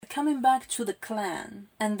coming back to the clan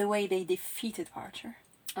and the way they defeated Archer.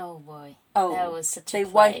 Oh boy. Oh, that was such a they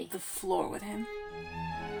play. wiped the floor with him.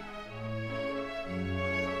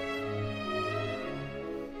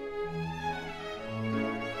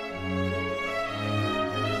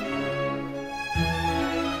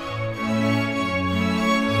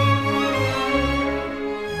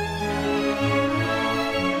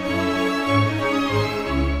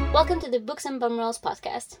 Welcome to the Books and Bum Rolls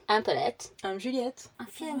podcast. I'm Paulette. I'm Juliette. I'm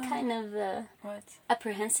feeling kind of What?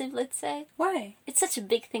 apprehensive, let's say. Why? It's such a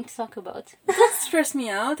big thing to talk about. Don't stress me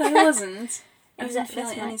out. I wasn't. I wasn't Exactly, feeling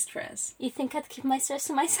that's any stress. You think I'd keep my stress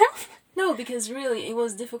to myself? No, because really it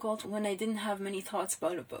was difficult when I didn't have many thoughts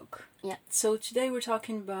about a book. Yeah. So today we're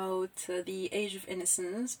talking about The Age of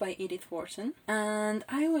Innocence by Edith Wharton. And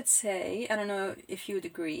I would say, I don't know if you would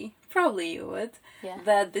agree, probably you would,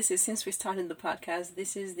 that this is, since we started the podcast,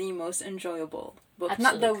 this is the most enjoyable book.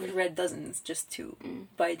 Absolutely. Not that we've read dozens, just two,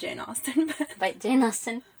 by Jane Austen. By Jane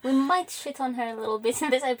Austen. We might shit on her a little bit in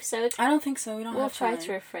this episode. I don't think so, we don't We'll have time. try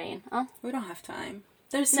to refrain. Oh? We don't have time.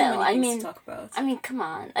 There's so many things to talk about. I mean, come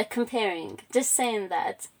on. Comparing. Just saying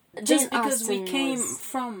that. Just Jane because Austen we came was...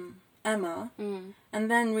 from Emma,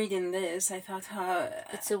 and then reading this, I thought,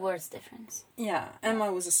 it's a words difference. Yeah,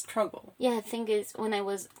 Emma was a struggle. Yeah, the thing is, when I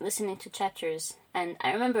was listening to chapters, and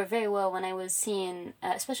I remember very well when I was seeing,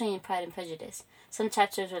 especially in Pride and Prejudice, some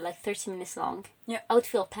chapters were like 30 minutes long. Yeah. I would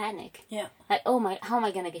feel panic. Yeah. Like, oh my, how am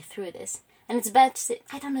I going to get through this? And it's bad to say,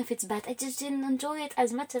 I don't know if it's bad, I just didn't enjoy it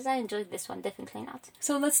as much as I enjoyed this one, definitely not.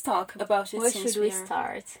 So let's talk about it. Where should we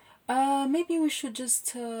start? Maybe we should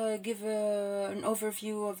just give an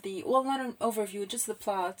overview of the... Well, not an overview, just the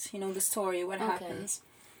plot, the story, what happens.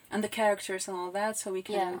 And the characters and all that, so we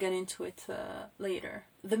can get into it later.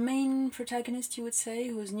 The main protagonist, you would say,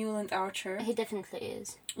 who's Newland Archer. He definitely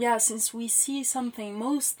is. Yeah, since we see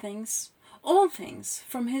all things,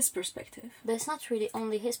 from his perspective. But it's not really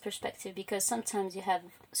only his perspective, because sometimes you have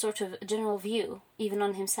sort of a general view, even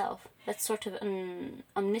on himself. That's sort of an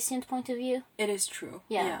omniscient point of view. It is true.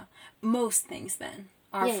 Yeah. Most things, then,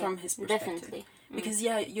 are from his perspective. Definitely. Because,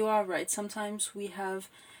 you are right. Sometimes we have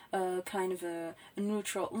kind of a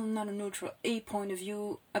point of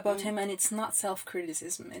view about him, and it's not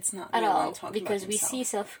self-criticism. It's not at all, because we see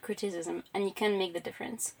self-criticism, and you can make the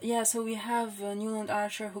difference. Yeah, so we have Newland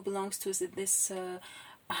Archer, who belongs to this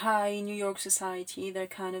high New York society. They're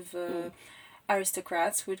kind of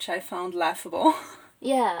aristocrats, which I found laughable.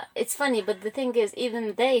 Yeah, it's funny, but the thing is,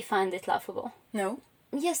 even they find it laughable. No.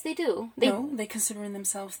 Yes, they do. They consider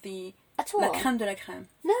themselves the... At all. La crème de la crème.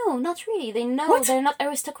 No, not really. They know they're not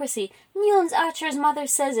aristocracy. Newland Archer's mother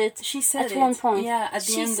says it. She said at one point. Yeah, at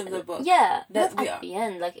the end of the book. Yeah, not at the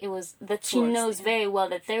end. Like, it was that she knows very well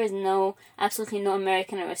that there is absolutely no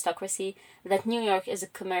American aristocracy. That New York is a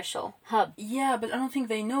commercial hub. Yeah, but I don't think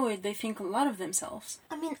they know it. They think a lot of themselves.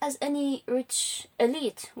 I mean, as any rich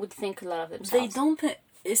elite would think a lot of themselves. They don't think...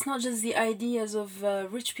 It's not just the ideas of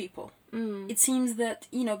rich people. It seems that,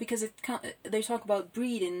 because they talk about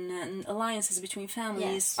breed and alliances between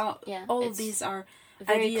families. Yes. All of these are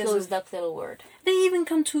very ideas closed up little word. They even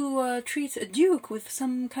come to treat a duke with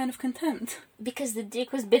some kind of contempt. Because the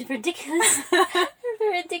duke was a bit ridiculous. A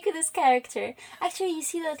ridiculous character. Actually, you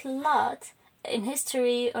see that a lot in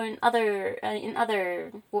history or in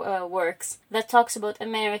other works that talks about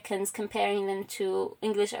Americans, comparing them to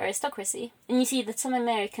English aristocracy. And you see that some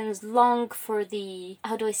Americans long for the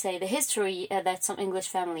history that some English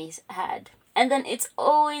families had. And then it's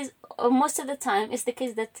always, or most of the time, it's the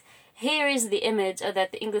case that here is the image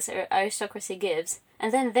that the English aristocracy gives.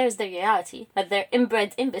 And then there's the reality, that they're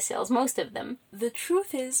inbred imbeciles, most of them. The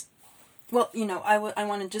truth is, well, I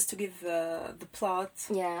wanted just to give the plot,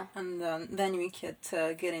 and then we could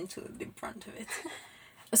get into the brunt of it.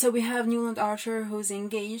 So we have Newland Archer, who's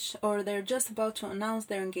engaged, or they're just about to announce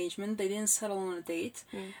their engagement. They didn't settle on a date.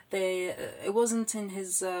 It wasn't in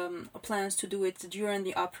his plans to do it during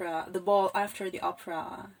the ball after the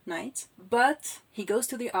opera night. But he goes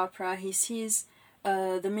to the opera, he sees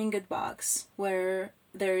the Mingott box, where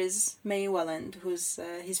there is May Welland, who's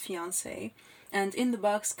his fiancée. And in the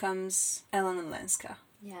box comes Ellen Olenska.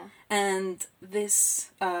 Yeah. And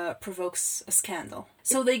this provokes a scandal.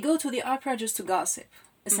 So they go to the opera just to gossip,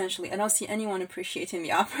 essentially. I don't see anyone appreciating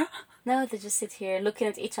the opera. No, they just sit here looking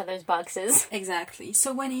at each other's boxes. Exactly.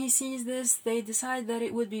 So when he sees this, they decide that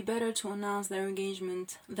it would be better to announce their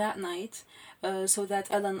engagement that night, so that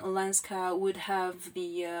Ellen Olenska would have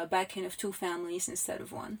the backing of two families instead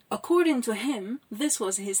of one. According to him, this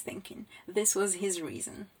was his thinking. This was his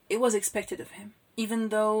reason. It was expected of him. Even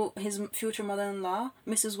though his future mother-in-law,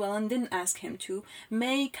 Mrs. Welland, didn't ask him to,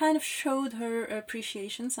 May kind of showed her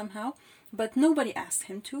appreciation somehow, but nobody asked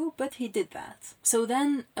him to, but he did that. So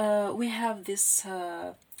then we have this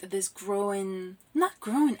growing, not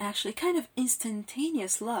growing actually, kind of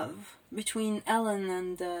instantaneous love between Ellen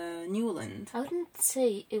and Newland. I wouldn't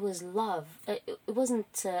say it was love. It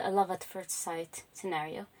wasn't a love at first sight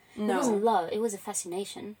scenario. No. It wasn't love, it was a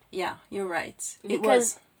fascination. Yeah, you're right. He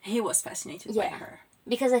was fascinated by her.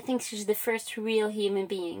 Because I think she's the first real human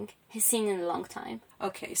being he's seen in a long time.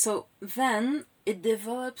 Okay, so then it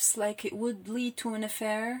develops like it would lead to an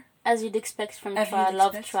affair. As you'd expect from a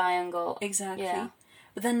love triangle. Exactly. Yeah.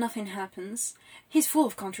 But then nothing happens. He's full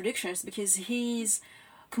of contradictions because he's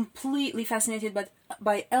completely fascinated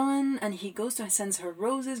by Ellen, and he sends her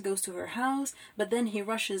roses, goes to her house, but then he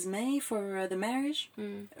rushes May for the marriage,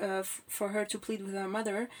 for her to plead with her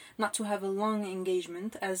mother not to have a long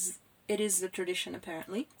engagement, as it is the tradition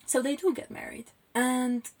apparently. So they do get married,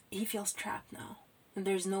 and he feels trapped now, and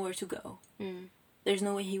there's nowhere to go. There's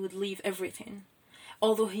no way he would leave everything,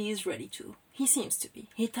 although he is ready to. He seems to be.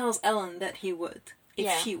 He tells Ellen that he would, if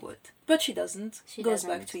she would, but she doesn't. She goes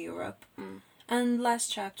back to Europe. And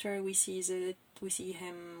last chapter we see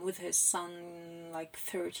him with his son like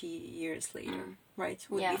 30 years later, right?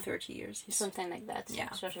 Would be 30 years. Something like that.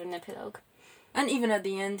 Yeah. Sort of an epilogue. And even at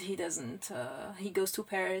the end, he doesn't. He goes to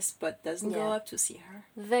Paris, but doesn't go up to see her.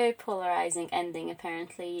 Very polarizing ending,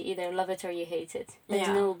 apparently. You either love it or you hate it. There's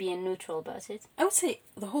no being neutral about it. I would say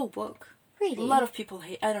the whole book. Really? A lot of people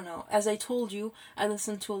hate. I don't know. As I told you, I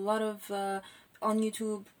listened to a lot of on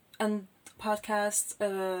YouTube and podcasts.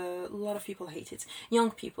 A lot of people hate it.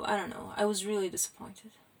 Young people. I don't know. I was really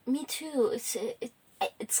disappointed. Me too.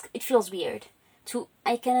 It feels weird.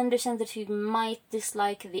 I can understand that you might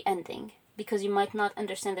dislike the ending, because you might not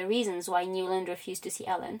understand the reasons why Newland refused to see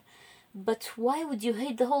Ellen. But why would you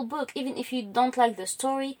hate the whole book? Even if you don't like the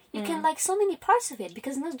story, you can like so many parts of it,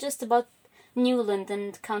 because it's not just about Newland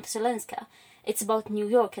and Countess Olenska. It's about New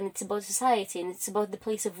York, and it's about society, and it's about the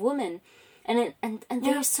place of women. And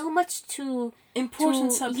there is so much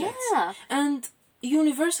important subjects. Yeah. And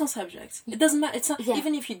universal subjects. It doesn't matter. It's not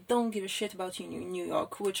even if you don't give a shit about New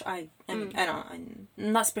York, which I'm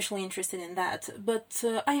not especially interested in that. But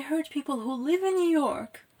I heard people who live in New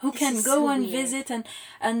York who can go and visit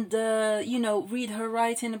and read her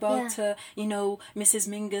writing about Mrs.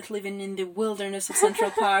 Mingot living in the wilderness of Central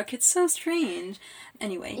Park. It's so strange.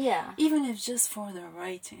 Anyway, even if just for the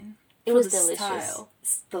writing, it was delicious. Style,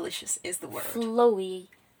 delicious is the word. Flowy.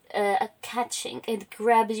 Catching. It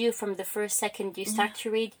grabs you from the first second you start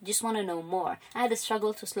to read. You just want to know more. I had a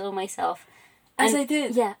struggle to slow myself. As I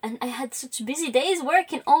did. Yeah, and I had such busy days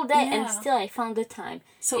working all day, and still I found the time.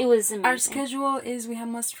 So it was amazing. Our schedule is we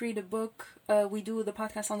must read a book. We do the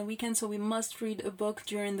podcast on the weekend, so we must read a book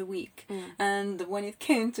during the week. And when it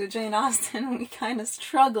came to Jane Austen, we kind of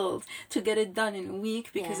struggled to get it done in a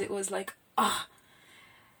week, because it was like,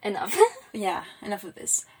 enough. Enough of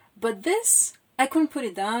this. But this, I couldn't put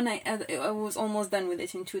it down. I was almost done with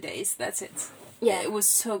it in 2 days. That's it. Yeah, it was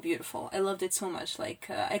so beautiful. I loved it so much. Like,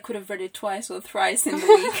 I could have read it twice or thrice in the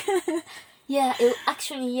week.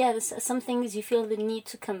 There's some things you feel the need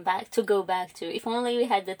to go back to. If only we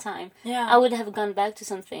had the time. Yeah. I would have gone back to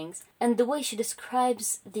some things. And the way she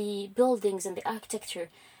describes the buildings and the architecture,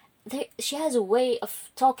 she has a way of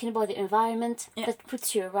talking about the environment that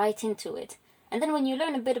puts you right into it. And then when you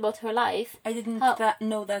learn a bit about her life... I didn't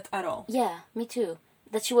know that at all. Yeah, me too.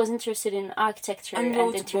 That she was interested in architecture and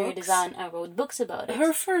interior design and wrote books about it.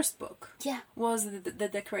 Her first book was the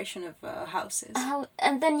decoration of houses.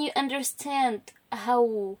 And then you understand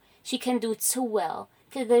how she can do it so well.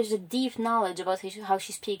 Because there's a deep knowledge about how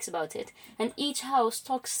she speaks about it. And each house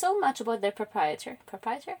talks so much about their proprietor.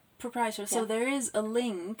 Proprietor? Proprietor. So there is a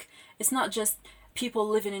link. It's not just people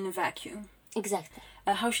living in a vacuum. Exactly.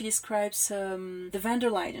 How she describes the Van der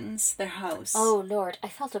Leydens, their house. Oh, Lord. I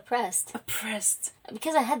felt oppressed.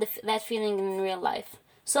 Because I had that feeling in real life.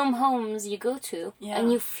 Some homes you go to,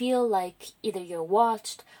 and you feel like either you're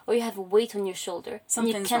watched, or you have a weight on your shoulder.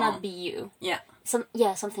 Something's and you cannot wrong. Be you. Yeah.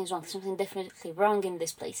 Something's wrong. Something definitely wrong in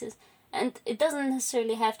these places. And it doesn't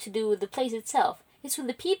necessarily have to do with the place itself. It's with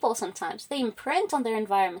the people sometimes. They imprint on their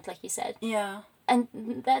environment, like you said. Yeah.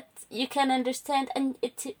 And that you can understand, and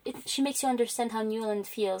she makes you understand how Newland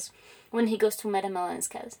feels when he goes to Madame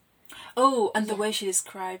Olenska's. Oh, and the way she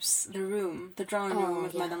describes the drawing room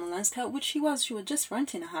of Madame Olenska, which she was just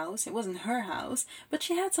renting a house. It wasn't her house, but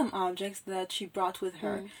she had some objects that she brought with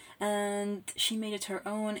her. and she made it her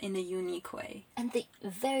own in a unique way. And the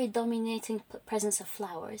very dominating presence of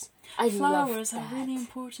flowers. Flowers are really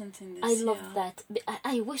important in this. I love that.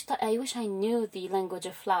 I wish I knew the language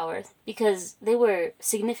of flowers, because they were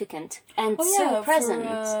significant and so present.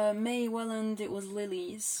 For May Welland, it was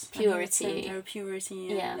lilies. Purity. Her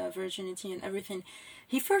purity and virginity and everything.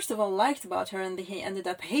 He first of all liked about her, and he ended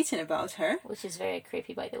up hating about her. Which is very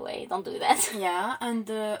creepy, by the way. Don't do that. Yeah, and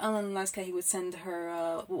Alan Laska, he would send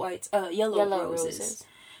her yellow roses.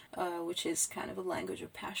 Which is kind of a language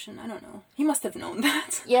of passion. I don't know. He must have known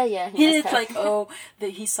that. Yeah. He didn't that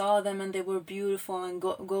he saw them and they were beautiful and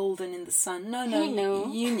golden in the sun. No, he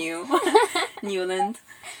knew. You knew. Newland.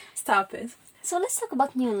 Stop it. So let's talk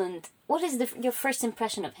about Newland. What is your first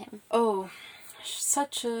impression of him? Oh,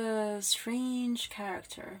 such a strange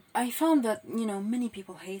character. I found that, many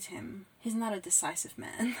people hate him. He's not a decisive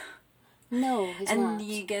man. No, he's not. And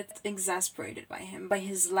you get exasperated by him, by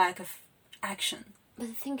his lack of action. But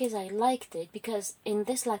the thing is, I liked it because in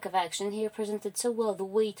this lack of action, he represented so well the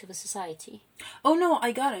weight of a society. Oh no,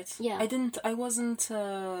 I got it. Yeah. I wasn't,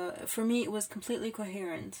 for me it was completely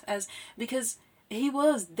coherent, because he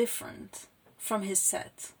was different from his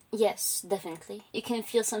set. Yes, definitely. You can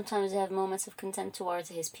feel sometimes he have moments of contempt towards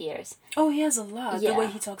his peers. Oh, he has a lot. Yeah. The way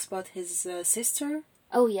he talks about his sister.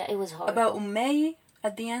 Oh yeah, it was horrible. About May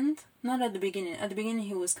at the end. Not at the beginning. At the beginning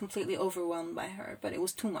he was completely overwhelmed by her, but it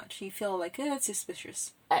was too much. He felt like, it's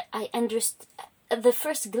suspicious. I understand. The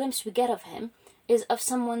first glimpse we get of him is of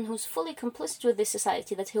someone who's fully complicit with this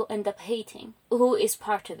society that he'll end up hating, who is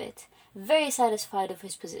part of it. Very satisfied of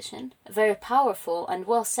his position, very powerful and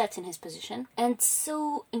well set in his position, and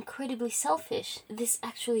so incredibly selfish. This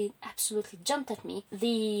actually absolutely jumped at me.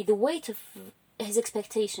 The weight of his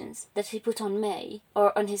expectations that he put on May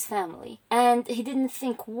or on his family, and he didn't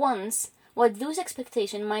think once what those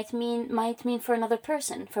expectations might mean for another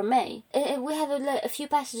person, for May. We have a few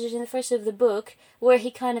passages in the first of the book where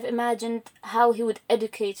he kind of imagined how he would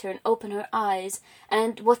educate her and open her eyes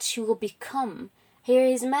and what she will become. Here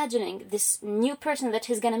he's imagining this new person that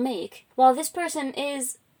he's gonna make, while this person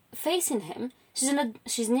is facing him.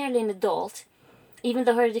 She's nearly an adult, even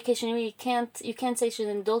though her education you can't say she's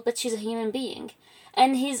an adult, but she's a human being,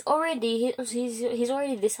 and he's already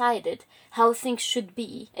decided how things should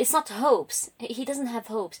be. It's not hopes. He doesn't have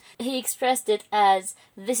hopes. He expressed it as,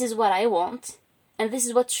 this is what I want, and this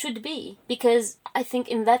is what should be, because I think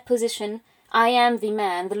in that position I am the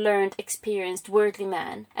man, the learned, experienced, worldly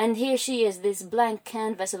man. And here she is, this blank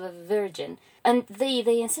canvas of a virgin. And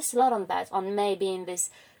they insist a lot on that, on May being this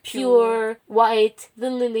pure, white, the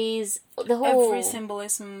lilies, the whole... Every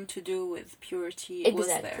symbolism to do with purity was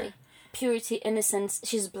there. Purity, innocence,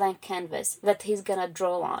 she's blank canvas that he's gonna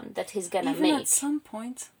draw on, that he's gonna Even make. Even at some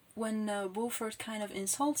point, when Beaufort kind of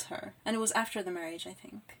insults her, and it was after the marriage, I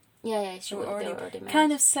think. Yeah, they were already married.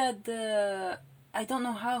 Kind of said... I don't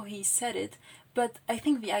know how he said it, but I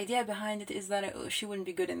think the idea behind it is that she wouldn't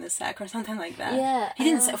be good in the sack or something like that. Yeah. He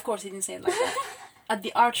didn't say, of course he didn't say it like that. At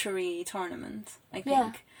the archery tournament, I think.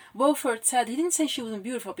 Yeah. Beaufort said, he didn't say she wasn't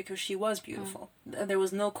beautiful because she was beautiful. There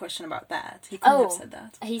was no question about that. He couldn't have said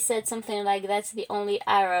that. He said something like, that's the only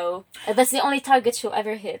arrow, that's the only target she'll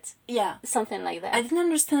ever hit. Yeah. Something like that. I didn't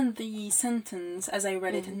understand the sentence as I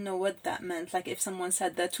read it and know what that meant. Like, if someone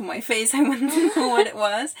said that to my face, I wouldn't know what it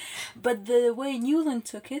was. But the way Newland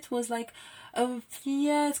took it was like,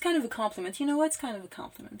 yeah, it's kind of a compliment. You know what? It's kind of a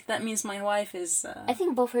compliment. That means my wife is... I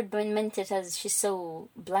think Beaufort meant it as she's so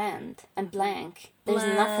bland and blank. There's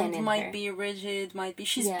nothing in might her. Be rigid, might be...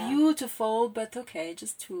 She's beautiful, but okay,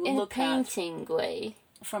 just to in look a painting way.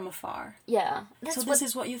 From afar. Yeah. So this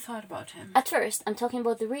is what you thought about him? At first, I'm talking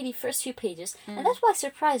about the really first few pages, and that's why it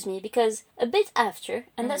surprised me, because a bit after,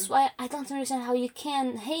 and that's why I don't understand how you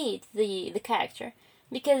can hate the character.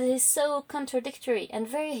 Because he's so contradictory and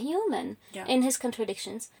very human in his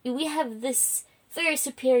contradictions. We have this very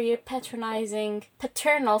superior, patronizing,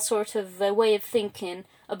 paternal sort of way of thinking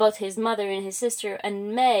about his mother and his sister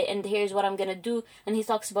and May, and here's what I'm gonna do. And he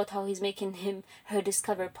talks about how he's making her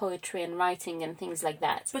discover poetry and writing and things like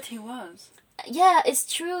that. But he was. Yeah, it's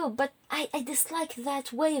true, but I dislike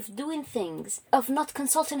that way of doing things, of not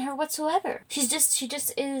consulting her whatsoever. She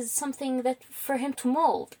just is something that for him to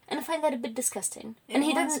mold, and I find that a bit disgusting. And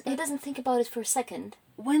he doesn't think about it for a second.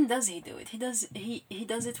 When does he do it? He does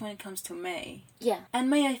it when it comes to May. Yeah. And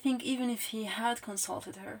May, I think, even if he had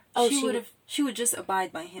consulted her, she would just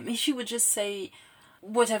abide by him. She would just say,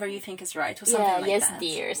 whatever you think is right, or something like yes, that.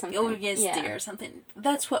 Dear, something. Oh, yes, dear, something.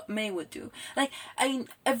 That's what May would do. Like,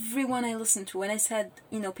 everyone I listened to, when I said,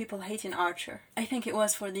 people hating Archer, I think it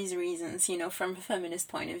was for these reasons, from a feminist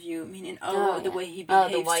point of view, meaning, the way he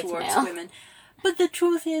behaves towards women. But the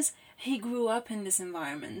truth is, he grew up in this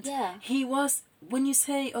environment. Yeah. He was, when you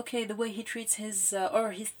say, okay, the way he treats his,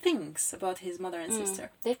 or he thinks about his mother and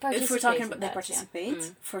sister. They participate. If we're talking about, they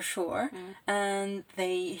participate, for sure. And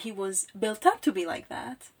he was built up to be like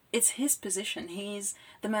that. It's his position. He's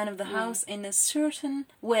the man of the house in a certain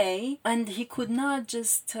way, and he could not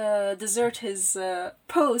just desert his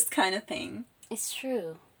post kind of thing. It's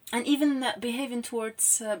true. And even behaving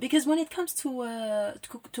towards... because when it comes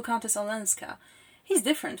to Countess Olenska, he's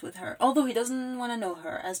different with her. Although he doesn't want to know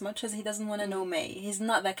her as much as he doesn't want to know May. He's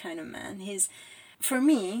not that kind of man. He's... For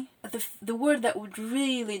me, the word that would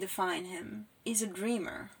really define him is a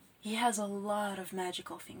dreamer. He has a lot of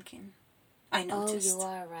magical thinking. I noticed. Oh, you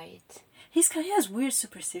are right. He has weird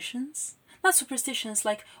superstitions. Not superstitions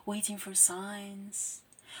like waiting for signs.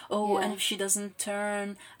 Oh, and if she doesn't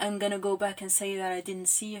turn, I'm gonna go back and say that I didn't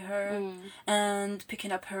see her. And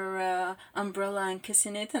picking up her umbrella and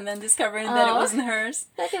kissing it and then discovering that it wasn't hers.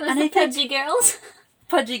 That it was the pudgy girls.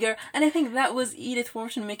 Pudgy girl. And I think that was Edith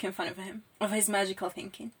Wharton making fun of him. Of his magical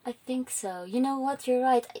thinking. I think so. You know what? You're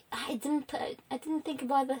right. I didn't think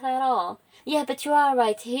about that at all. Yeah, but you are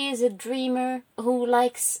right. He is a dreamer who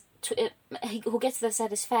likes to... who gets the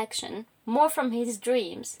satisfaction more from his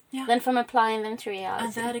dreams than from applying them to reality.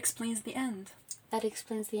 And that explains the end. That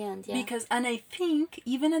explains the end, yeah. Because, and I think,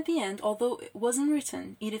 even at the end, although it wasn't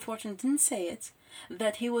written, Edith Wharton didn't say it,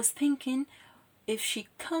 that he was thinking... if she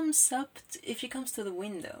comes to the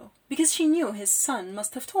window, because she knew his son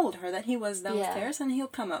must have told her that he was downstairs and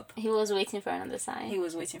he'll come up. He was waiting for another sign. He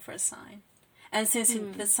was waiting for a sign. And since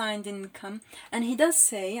the sign didn't come, and he does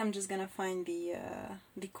say, I'm just gonna find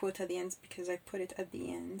the quote at the end because I put it at the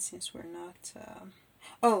end since we're not...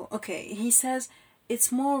 Oh, okay. He says,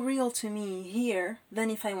 it's more real to me here than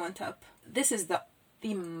if I went up. This is the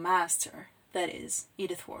master... that is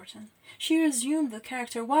Edith Wharton. She resumed the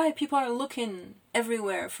character. Why people are looking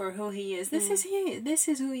everywhere for who he is. This is he. This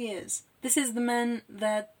is who he is. This is the man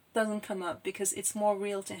that doesn't come up because it's more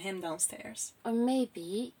real to him downstairs. Or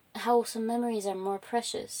maybe how some memories are more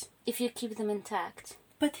precious if you keep them intact.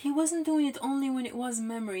 But he wasn't doing it only when it was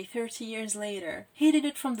memory 30 years later. He did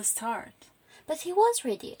it from the start. But he was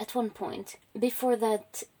ready at one point, before that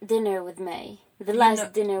dinner with May. The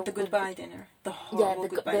last dinner. The goodbye dinner. The horrible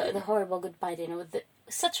goodbye dinner. The horrible goodbye dinner with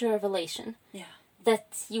such a revelation. Yeah. That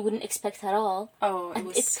you wouldn't expect at all. Oh,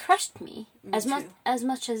 it crushed me. As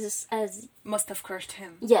much as... Must have crushed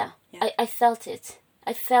him. Yeah. I felt it.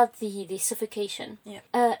 I felt the suffocation. Yeah.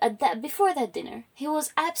 Before that dinner, he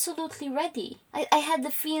was absolutely ready. I had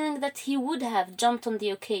the feeling that he would have jumped on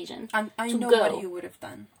the occasion. I know what he would have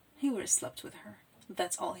done. He would have slept with her.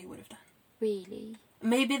 That's all he would have done. Really?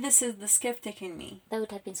 Maybe this is the skeptic in me. That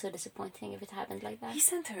would have been so disappointing if it happened like that. He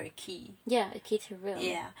sent her a key. Yeah, a key to her room.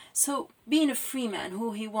 Yeah. So, being a free man,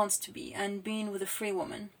 who he wants to be, and being with a free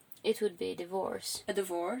woman... It would be a divorce. A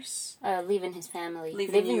divorce. Leaving his family.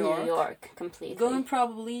 Living in New York completely. Going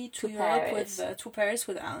probably to Europe to Paris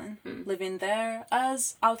with Alan. Living there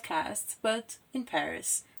as outcasts, but in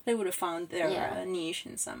Paris. They would have found their niche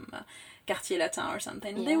in some... Quartier Latin or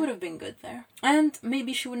something. Yeah. They would have been good there. And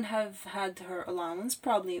maybe she wouldn't have had her allowance.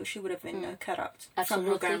 Probably she would have been cut out from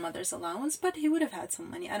her grandmother's allowance. But he would have had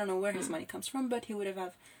some money. I don't know where his money comes from, but he would have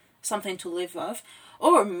had something to live off.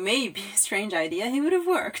 Or maybe, strange idea, he would have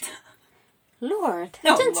worked. Lord.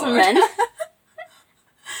 Gentlemen.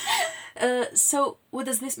 So, what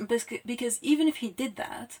does this... Because even if he did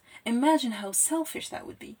that, imagine how selfish that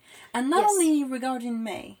would be. And not only regarding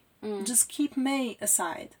May. Just keep May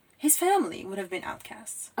aside. His family would have been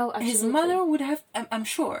outcasts. Oh, absolutely. His mother would have, I'm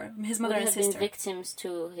sure, his mother and sister. Would have been victims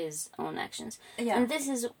to his own actions. Yeah. And this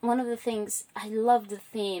is one of the things, I love the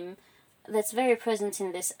theme that's very present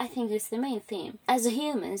in this. I think it's the main theme. As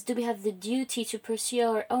humans, do we have the duty to pursue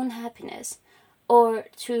our own happiness? Or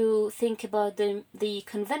to think about the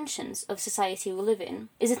conventions of society we live in?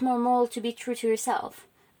 Is it more moral to be true to yourself?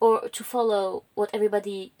 Or to follow what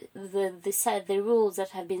everybody, the rules that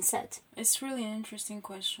have been set? It's really an interesting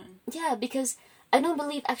question. Yeah, because I don't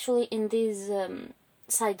believe actually in these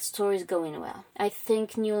side stories going well. I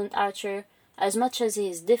think Newland Archer, as much as he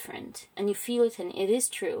is different, and you feel it and it is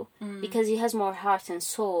true, because he has more heart and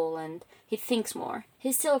soul and he thinks more,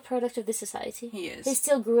 he's still a product of this society. He is. He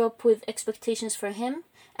still grew up with expectations for him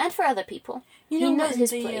and for other people. He knows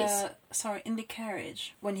his place. In the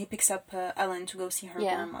carriage, when he picks up Ellen to go see her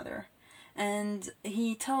grandmother, and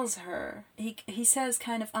he tells her, he says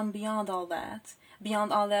kind of, I'm beyond all that.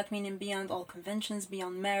 Beyond all that meaning beyond all conventions,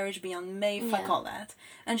 beyond marriage, beyond May, fuck all that.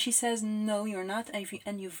 And she says, no, you're not,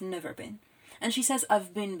 and you've never been. And she says,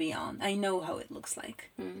 I've been beyond. I know how it looks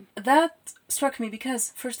like. That struck me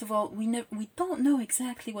because, first of all, we don't know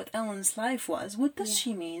exactly what Ellen's life was. What does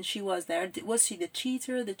she mean she was there? Was she the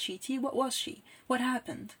cheater, the cheatee? What was she? What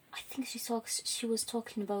happened? I think she was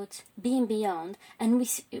talking about being beyond, and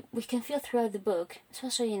we can feel throughout the book,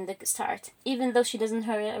 especially in the start, even though she doesn't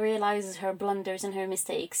realize her blunders and her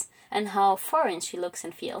mistakes, and how foreign she looks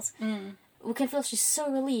and feels. We can feel she's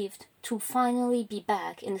so relieved to finally be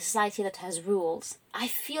back in a society that has rules. I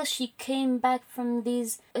feel she came back from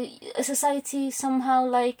a society somehow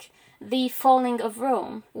like the falling of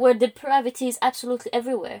Rome, where depravity is absolutely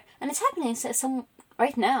everywhere. And it's happening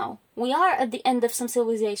right now. We are at the end of some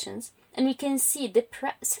civilizations, and we can see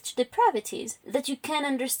such depravities that you can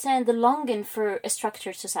understand the longing for a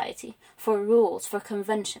structured society, for rules, for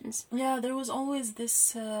conventions. Yeah, there was always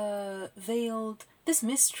this veiled... this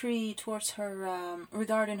mystery towards her,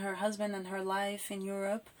 regarding her husband and her life in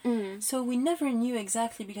Europe. So we never knew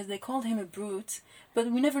exactly, because they called him a brute, but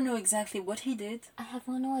we never know exactly what he did. I have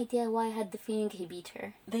no idea why I had the feeling he beat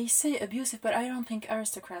her. They say abusive, but I don't think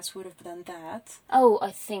aristocrats would have done that. Oh,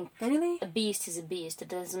 I think... Really? A beast is a beast. It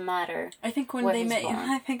doesn't matter. I think when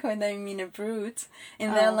they mean a brute,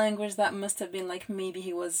 in their language, that must have been like, maybe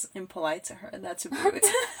he was impolite to her. That's a brute.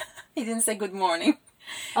 He didn't say good morning.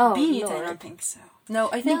 Beat, Lord. I don't think so. No,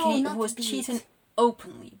 I think he was cheating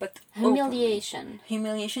openly, but humiliation.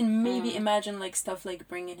 Humiliation. Maybe imagine like stuff like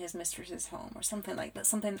bringing his mistresses home or something like that.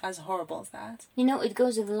 Something as horrible as that. You know, it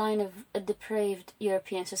goes with the line of a depraved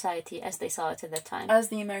European society as they saw it at that time. As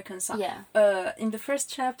the Americans saw. Yeah. In the first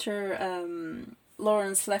chapter,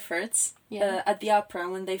 Lawrence Lefferts at the opera,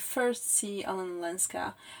 when they first see Ellen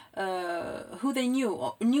Olenska, who they knew,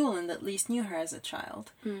 or Newland at least knew her as a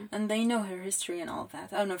child, and they know her history and all that.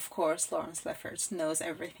 And of course, Lawrence Lefferts knows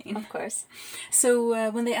everything. Of course.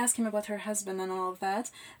 So when they ask him about her husband and all of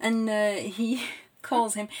that, and he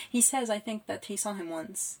calls him, he says, I think that he saw him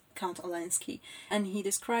once, Count Olensky, and he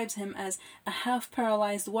describes him as a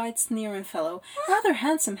half-paralyzed, white, sneering fellow, rather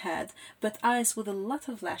handsome head, but eyes with a lot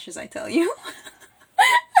of lashes, I tell you.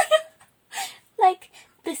 Like,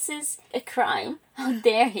 this is a crime. How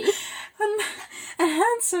dare he? A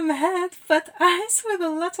handsome head, but eyes with a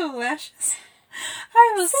lot of lashes.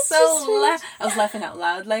 I was laughing out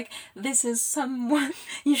loud. Like, this is someone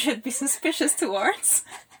you should be suspicious towards.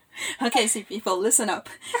 Okay, see people, listen up.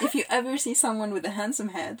 If you ever see someone with a handsome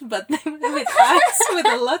head, but with eyes with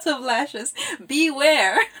a lot of lashes,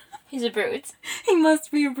 beware. He's a brute. He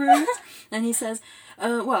must be a brute. And he says,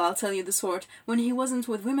 well, I'll tell you the sort. When he wasn't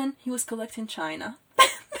with women, he was collecting china.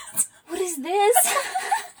 What is this?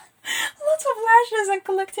 Lots of lashes and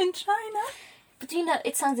collecting china. But you know,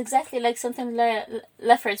 it sounds exactly like something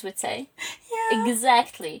Lefferts would say. Yeah.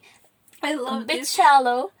 Exactly. I love it. A bit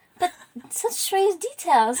shallow, but such strange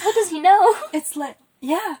details. How does he know? It's like,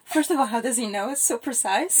 yeah. First of all, how does he know? It's so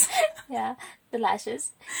precise. Yeah, the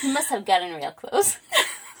lashes. He must have gotten real close.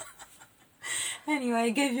 Anyway, I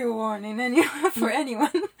gave you a warning. Anyway, for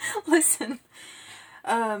anyone, listen.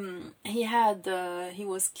 He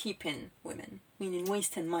was keeping women, meaning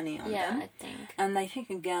wasting money on them. Yeah, I think. And I think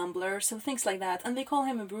a gambler, so things like that. And they call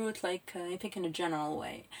him a brute, like, I think in a general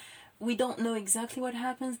way. We don't know exactly what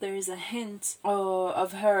happens. There is a hint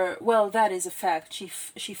of her... Well, that is a fact.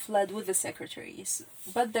 She fled with the secretaries.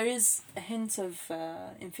 But there is a hint of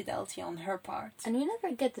infidelity on her part. And we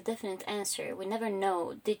never get the definite answer. We never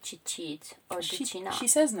know, did she cheat or did she not? She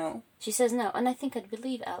says no. She says no, and I think I'd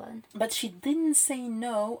believe Ellen. But she didn't say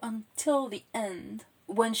no until the end.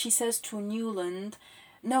 When she says to Newland...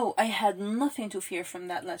 No, I had nothing to fear from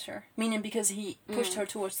that letter. Meaning because he pushed her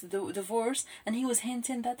towards the divorce, and he was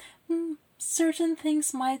hinting that certain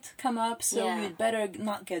things might come up, so you'd better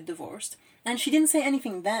not get divorced. And she didn't say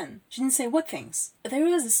anything then. She didn't say what things. There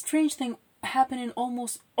is a strange thing happening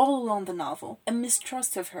almost all along the novel. A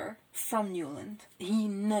mistrust of her from Newland. He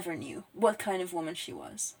never knew what kind of woman she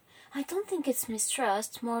was. I don't think it's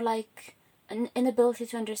mistrust, more like an inability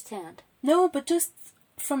to understand. No, but just...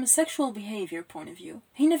 from a sexual behavior point of view.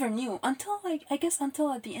 He never knew until, I guess,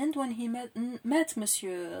 until at the end when he met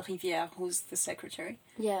Monsieur Rivière, who's the secretary.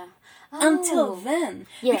 Yeah. Oh. Until then.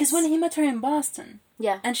 Yes. Because when he met her in Boston.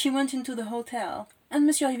 Yeah. And she went into the hotel. And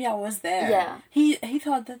Monsieur Rivière was there. Yeah. He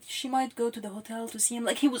thought that she might go to the hotel to see him.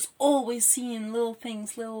 Like, he was always seeing little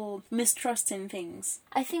things, little mistrusting things.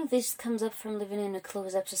 I think this comes up from living in a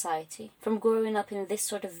closed-up society. From growing up in this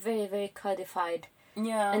sort of very, very codified...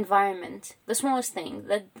 environment. The smallest thing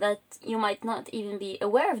that you might not even be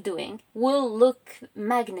aware of doing will look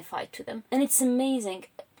magnified to them. And it's amazing.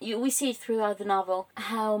 We see throughout the novel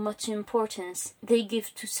how much importance they give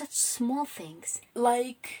to such small things.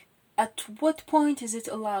 Like at what point is it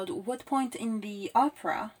allowed? What point in the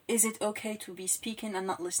opera is it okay to be speaking and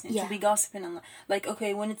not listening? To be gossiping and like,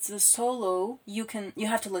 okay, when it's a solo, you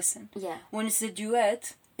have to listen. Yeah. When it's a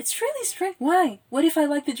duet, it's really strange. Why? What if I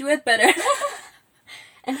like the duet better?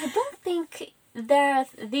 And I don't think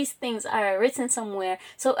these things are written somewhere.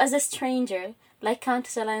 So as a stranger, like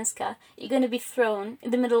Countess Olenska, you're going to be thrown in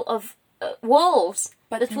the middle of wolves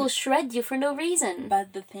that will shred you for no reason.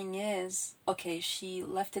 But the thing is, okay, she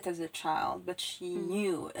left it as a child, but she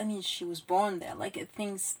knew. I mean, she was born there. Like,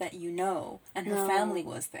 things that you know, and her family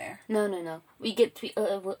was there. No.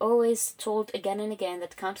 We're always told again and again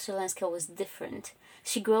that Countess Olenska was different.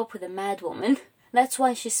 She grew up with a mad woman. That's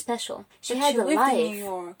why she's special. She had a life. She lived in New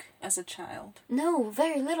York as a child. No,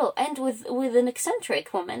 very little. And with an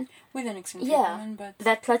eccentric woman. With an eccentric woman, but...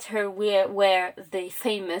 That let her wear the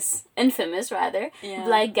infamous,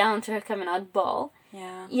 black gown to her coming out ball.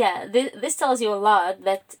 Yeah. Yeah, this tells you a lot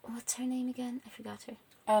that... What's her name again? I forgot her.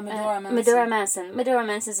 Medora Manson. Medora Manson. Medora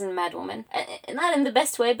Manson's a mad woman. Not in the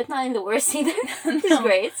best way, but not in the worst either. She's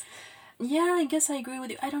great. Yeah, I guess I agree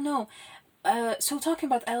with you. I don't know. So talking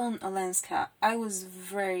about Ellen Olenska, I was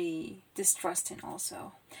very distrusting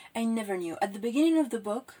also. I never knew. At the beginning of the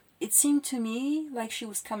book, it seemed to me like she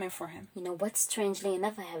was coming for him. You know what? Strangely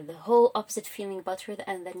enough, I have the whole opposite feeling about her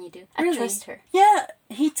than you do. I trust her. Yeah,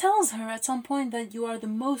 he tells her at some point that you are the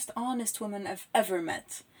most honest woman I've ever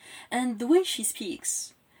met. And the way she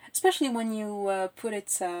speaks... Especially when you put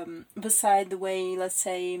it beside the way, let's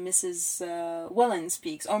say, Mrs. Welland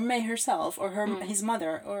speaks, or May herself, or his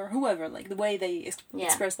mother, or whoever, like the way they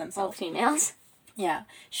express themselves. All females. Yeah,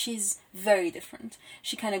 she's very different.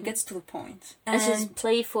 She kind of gets to the point. And she's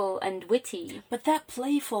playful and witty. But that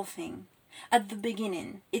playful thing, at the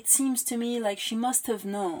beginning, it seems to me like she must have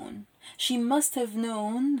known. She must have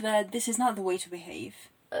known that this is not the way to behave.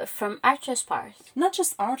 From Archer's part. Not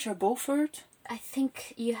just Archer, Beaufort. I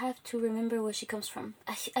think you have to remember where she comes from.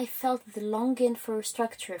 I felt the longing for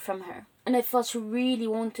structure from her. And I felt she really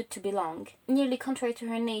wanted to belong. Nearly contrary to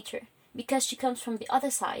her nature. Because she comes from the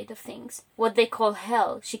other side of things. What they call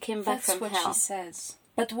hell. She came back from hell. That's what she says.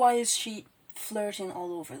 But why is she flirting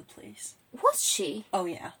all over the place? Was she? Oh,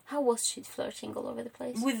 yeah. How was she flirting all over the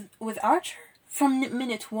place? With Archer? From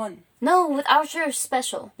minute one. No, with Archer is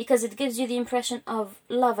special. Because it gives you the impression of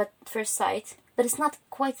love at first sight. But it's not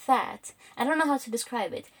quite that. I don't know how to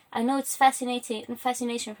describe it. I know it's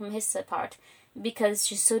fascination from his part, because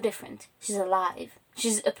she's so different. She's alive.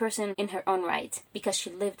 She's a person in her own right, because she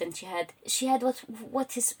lived and she had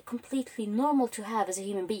what is completely normal to have as a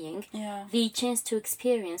human being. Yeah. The chance to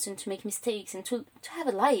experience and to make mistakes and to have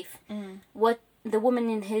a life. What the woman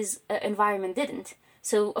in his environment didn't.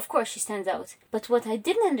 So, of course, she stands out. But what I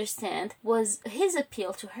didn't understand was his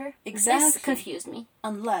appeal to her. Exactly. This confused me.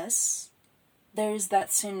 Unless... there is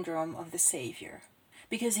that syndrome of the savior.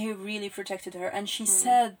 Because he really protected her. And she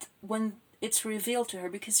said, when it's revealed to her,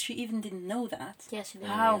 because she even didn't know that, she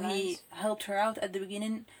didn't how realize. he helped her out at the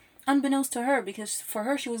beginning, unbeknownst to her, because for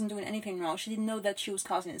her she wasn't doing anything wrong. She didn't know that she was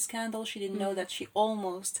causing a scandal. She didn't know that she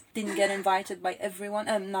almost didn't get invited by everyone.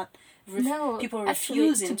 People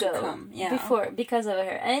refusing to come. Yeah. Because of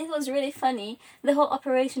her. And it was really funny, the whole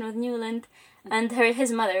operation with Newland and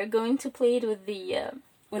his mother going to plead with the...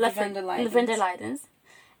 With the van der Leydens.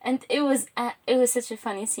 And it was such a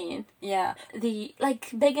funny scene. Yeah.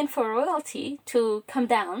 Begging for royalty to come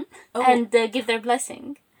down and give their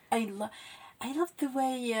blessing. I love the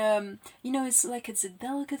way, it's a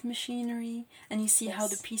delicate machinery, and you see how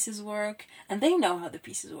the pieces work, and they know how the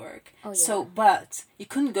pieces work. Oh, yeah. So, but you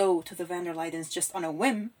couldn't go to the van der Leydens just on a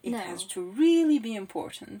whim. It has to really be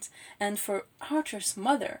important. And for Archer's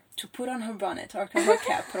mother to put on her bonnet or her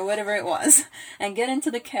cap or whatever it was, and get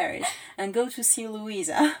into the carriage and go to see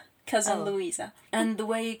cousin Louisa. And the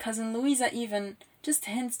way cousin Louisa even... just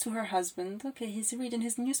hints to her husband, okay, he's reading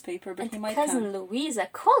his newspaper, but he might come. Cousin Louisa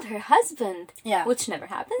called her husband. Yeah. Which never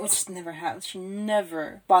happens. She never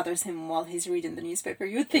bothers him while he's reading the newspaper.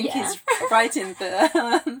 You'd think he's writing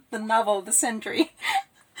the novel of the century.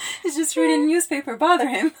 He's just reading newspaper, bother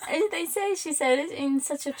him. And she said it in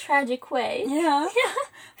such a tragic way. Yeah.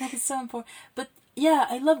 That is so important. But, yeah,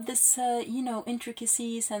 I love this,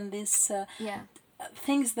 intricacies and this...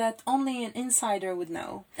 things that only an insider would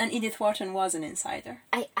know. And Edith Wharton was an insider.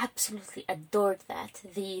 I absolutely adored that.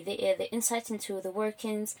 The insight into the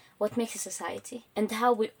workings, what makes a society, and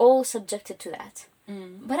how we're all subjected to that.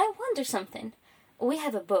 But I wonder something. We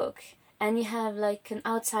have a book, and you have like an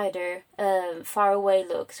outsider, far away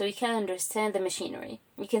look, so you can understand the machinery.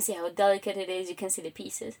 You can see how delicate it is, you can see the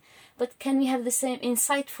pieces. But can we have the same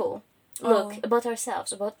insightful look about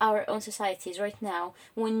ourselves, about our own societies right now,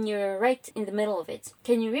 when you're right in the middle of it?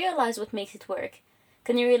 Can you realize what makes it work?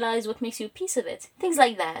 Can you realize what makes you a piece of it? Things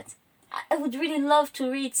like that. I would really love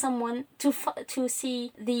to read someone, to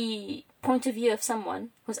see the point of view of someone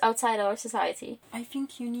who's outside our society. I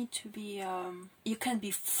think you need to be, you can't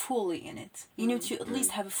be fully in it. You need to at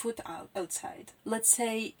least have a foot outside. Let's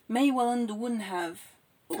say May Welland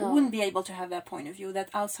wouldn't be able to have that point of view,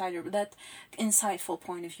 that outsider, that insightful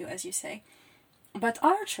point of view, as you say. But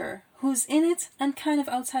Archer, who's in it and kind of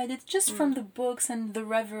outside it, just from the books and the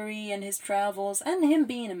reverie and his travels, and him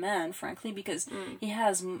being a man, frankly, because he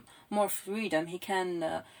has more freedom. He can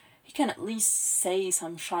at least say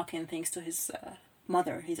some shocking things to his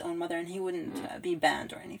mother, his own mother, and he wouldn't be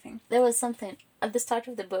banned or anything. There was something at the start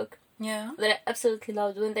of the book that I absolutely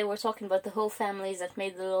loved when they were talking about the whole families that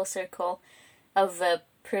made the little circle of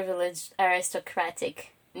privileged,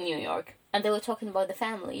 aristocratic New York. And they were talking about the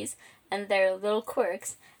families and their little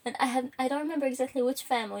quirks. And I don't remember exactly which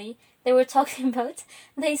family they were talking about.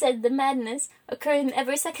 They said the madness occurred in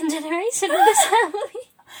every second generation of this family.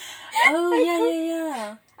 Oh,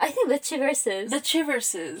 yeah. I think the Chiverses. The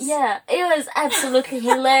Chiverses. Yeah, it was absolutely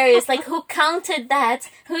hilarious. Like, who counted that?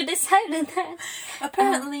 Who decided that?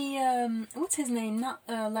 Apparently, what's his name? Not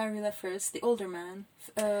Larry Leffers, the older man.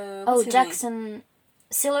 Jackson...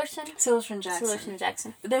 Sillerton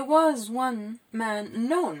Jackson. There was one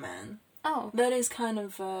known man. Oh. That is kind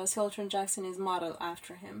of, Sillerton Jackson is modeled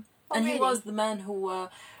after him. Oh, and really? he was the man who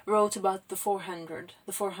wrote about the 400.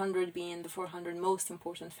 The 400 being the 400 most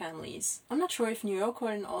important families. I'm not sure if New York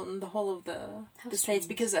or on the whole of the States,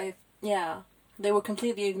 because they were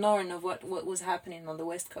completely ignorant of what was happening on the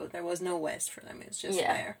West Coast. There was no West for them. It was just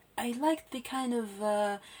there. I liked the kind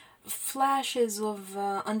of... flashes of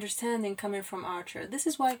understanding coming from Archer. This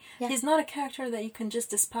is why he's not a character that you can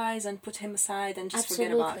just despise and put him aside and just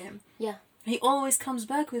forget about him. Yeah. He always comes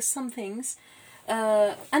back with some things.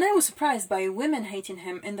 And I was surprised by women hating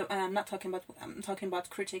him I'm talking about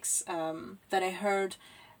critics that I heard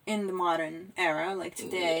in the modern era, like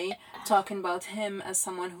today, talking about him as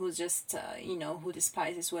someone who's just, who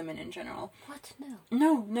despises women in general. What?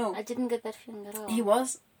 No. I didn't get that feeling at all.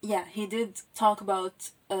 He did talk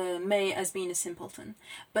about May as being a simpleton.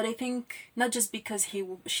 But I think not just because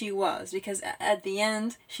she was, because at the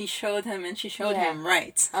end she showed him and she showed him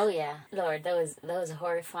right. Oh yeah, Lord, that was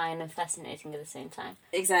horrifying and fascinating at the same time.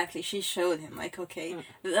 Exactly, she showed him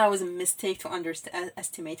that was a mistake to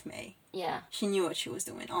estimate May. Yeah. She knew what she was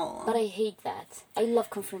doing all along. But I hate that. I love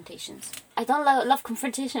confrontations. I don't love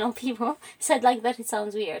confrontational people. Said like that, it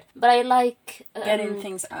sounds weird. But I like... getting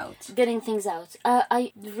things out.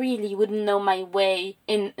 I really wouldn't know my way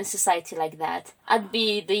in a society like that. I'd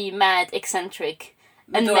be the mad, eccentric...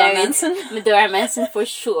 Medora Manson? Medora Manson for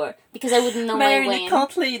sure. Because I wouldn't know my way. Marry the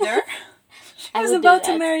cult leader. She was about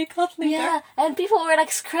to marry a cult leader. Yeah, and people were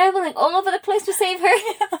like scrambling all over the place to save her.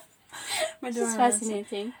 Yeah. This is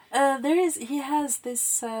fascinating. He has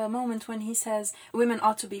this moment when he says, women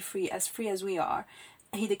ought to be free as we are.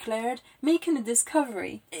 He declared, making a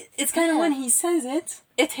discovery. It's kind of when he says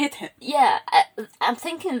it hit him. Yeah, I'm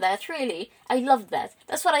thinking that, really. I loved that.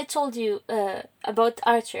 That's what I told you about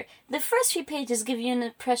Archer. The first few pages give you an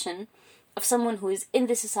impression of someone who is in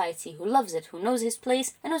the society, who loves it, who knows his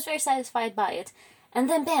place, and who's very satisfied by it. And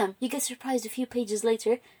then, bam, you get surprised a few pages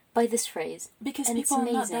later by this phrase. Because people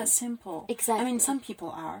are not that simple. Exactly. I mean, some people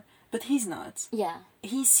are, but he's not. Yeah.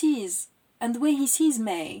 He sees, and the way he sees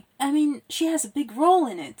May, I mean, she has a big role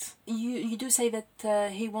in it. You do say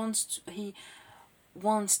that he wants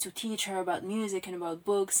to teach her about music and about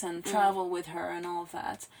books and travel with her and all of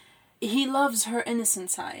that. He loves her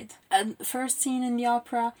innocent side. And first scene in the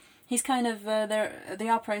opera, he's kind of the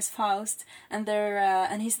opera is Faust, and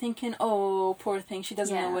and he's thinking, oh, poor thing, she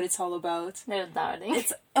doesn't know what it's all about. No, darling.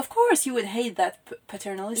 Of course you would hate that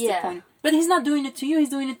paternalistic point, but he's not doing it to you. He's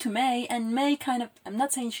doing it to May, and May kind of. I'm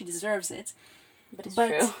not saying she deserves it, but it's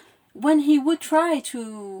true. When he would try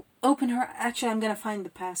to open her, actually, I'm gonna find the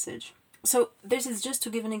passage. So this is just to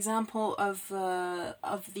give an example of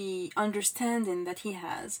the understanding that he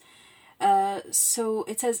has. So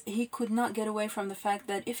it says he could not get away from the fact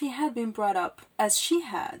that if he had been brought up as she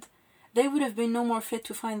had, they would have been no more fit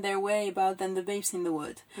to find their way about than the babes in the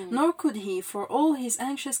wood. Nor could he, for all his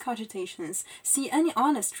anxious cogitations, see any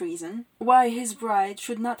honest reason why his bride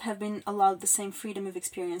should not have been allowed the same freedom of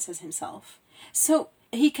experience as himself. So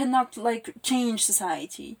he cannot, change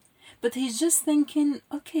society. But he's just thinking,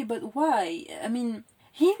 okay, but why? I mean,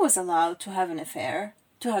 he was allowed to have an affair,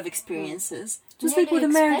 to have experiences, to sleep with a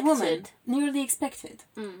married woman. Nearly expected.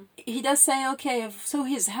 He does say, okay, so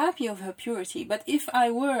he's happy of her purity, but if I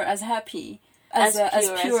were as happy as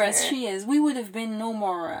pure as she is, we would have been no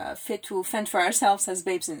more fit to fend for ourselves as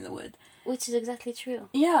babes in the wood. Which is exactly true.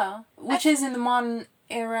 Yeah. Which is in the modern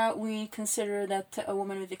era, we consider that a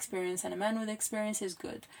woman with experience and a man with experience is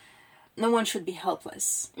good. No one should be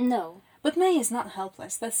helpless. No. But May is not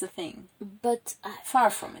helpless, that's the thing. But...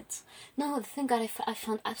 far from it. No, the thing that I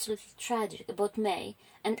found absolutely tragic about May,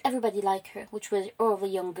 and everybody like her, which were all the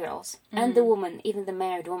young girls, and the woman, even the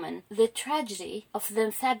married woman, the tragedy of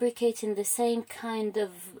them fabricating the same kind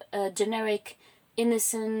of generic,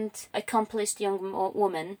 innocent, accomplished young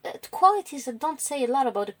woman, qualities that don't say a lot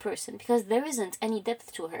about a person, because there isn't any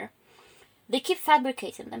depth to her. They keep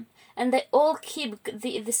fabricating them, and they all keep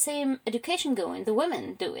the same education going. The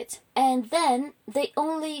women do it. And then they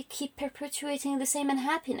only keep perpetuating the same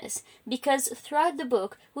unhappiness, because throughout the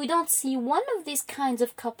book, we don't see one of these kinds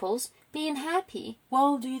of couples being happy.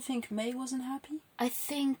 Well, do you think May was unhappy? I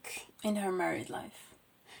think... in her married life.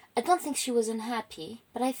 I don't think she was unhappy,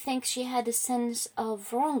 but I think she had a sense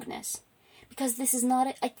of wrongness. Because this is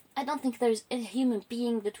not... I don't think there's a human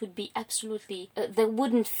being that would be absolutely... that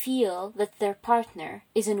wouldn't feel that their partner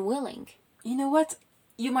is unwilling. You know what?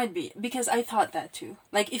 You might be. Because I thought that too.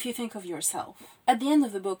 Like, if you think of yourself. At the end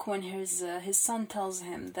of the book, when his son tells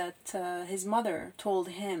him that his mother told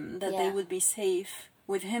him that they would be safe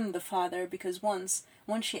with him, the father, because once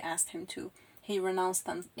she asked him to, he renounced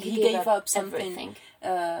them. He gave up something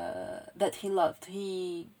that he loved.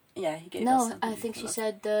 He gave us something. No, I think she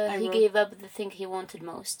said he gave up the thing he wanted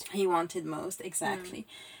most. He wanted most, exactly.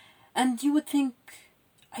 And you would think,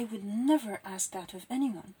 I would never ask that of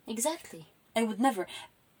anyone. Exactly. I would never.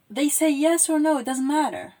 They say yes or no, it doesn't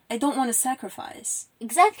matter. I don't want to sacrifice.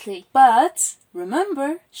 Exactly. But,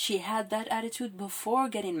 remember, she had that attitude before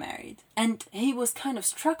getting married. And he was kind of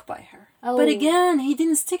struck by her. Oh. But again, he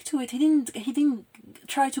didn't stick to it. He didn't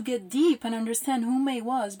try to get deep and understand who May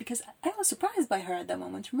was, because I was surprised by her at that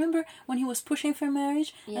moment. Remember when he was pushing for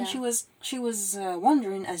marriage? Yeah. And she was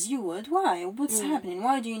wondering, as you would, why? What's happening?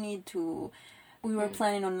 Why do you need to... We were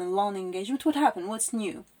planning on a long engagement. What happened? What's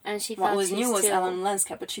new? And she what thought was new was still... Ellen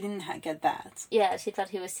Lenska, but she didn't get that. Yeah, she thought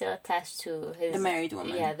he was still attached to the married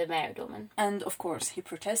woman. Yeah, the married woman. And of course, he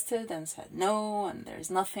protested and said no, and there's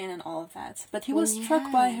nothing, and all of that. But he was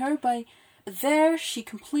struck by her. There, she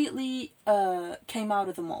completely came out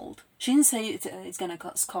of the mold. She didn't say it's gonna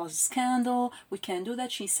cause a scandal. We can't do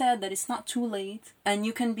that. She said that it's not too late, and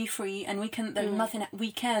you can be free, and we can. There's nothing.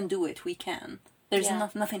 We can do it. We can. There's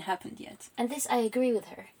nothing happened yet. And this, I agree with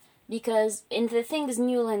her. Because in the things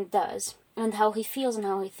Newland does, and how he feels and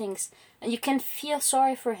how he thinks, and you can feel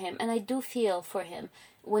sorry for him, and I do feel for him,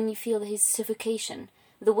 when you feel his suffocation,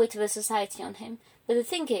 the weight of the society on him. But the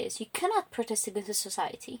thing is, you cannot protest against the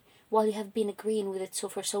society while you have been agreeing with it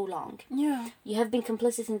for so long. Yeah. You have been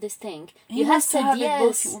complicit in this thing. You have said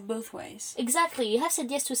yes. It both ways. Exactly. You have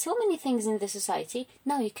said yes to so many things in the society.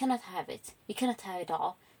 No, you cannot have it. You cannot have it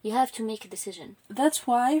all. You have to make a decision. That's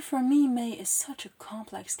why, for me, May is such a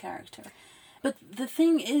complex character. But the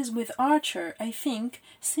thing is, with Archer, I think,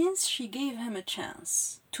 since she gave him a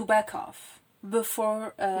chance to back off,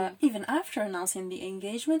 before, even after announcing the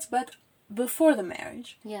engagement, but before the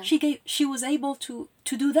marriage, she was able to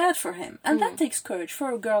do that for him. And that takes courage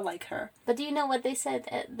for a girl like her. But do you know what they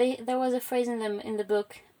said? There was a phrase in the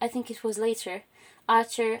book, I think it was later, I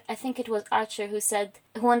think it was Archer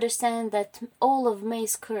who understand that all of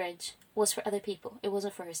May's courage was for other people. It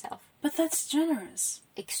wasn't for herself. But that's generous.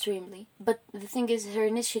 Extremely. But the thing is, her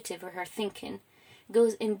initiative or her thinking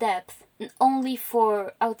goes in depth only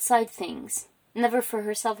for outside things, never for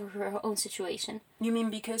herself or for her own situation. You mean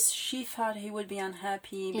because she thought he would be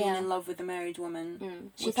unhappy being in love with a married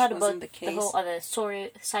woman? She thought about the whole other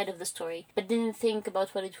side of the story, but didn't think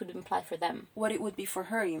about what it would imply for them. What it would be for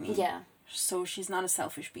her, you mean? Yeah. So she's not a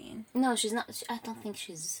selfish being. No, she's not. I don't think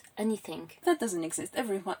she's anything. That doesn't exist.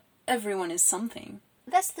 Everyone is something.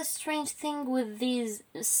 That's the strange thing with these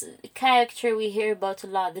character we hear about a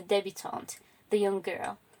lot, the debutante, the young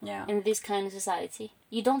girl. Yeah. In this kind of society.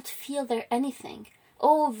 You don't feel they're anything.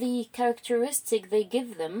 All the characteristics they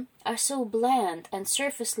give them are so bland and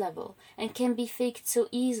surface level and can be faked so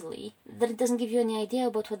easily that it doesn't give you any idea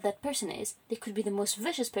about what that person is. They could be the most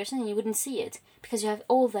vicious person and you wouldn't see it because you have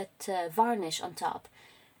all that varnish on top.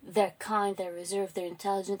 They're kind, they're reserved, they're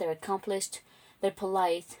intelligent, they're accomplished, they're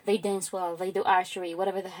polite, they dance well, they do archery,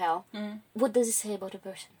 whatever the hell. What does it say about a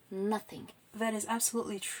person? Nothing. That is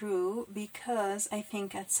absolutely true, because I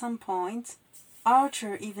think at some point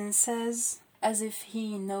Archer even says, as if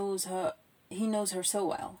he knows her so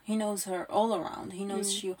well. He knows her all around. He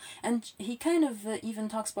knows and he kind of even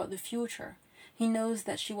talks about the future. He knows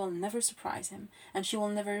that she will never surprise him, and she will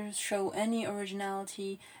never show any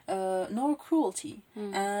originality nor cruelty.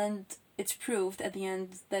 And it's proved at the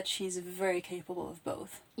end that she's very capable of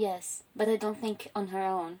both. Yes, but I don't think on her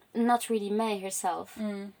own. Not really May herself.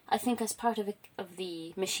 I think as part of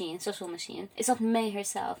the machine, social machine. It's not May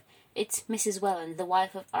herself. It's Mrs. Welland, the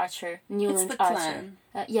wife of Archer, Newland Archer. It's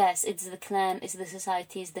the clan. Yes, it's the clan, it's the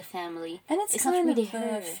society, it's the family. And it's kind not really of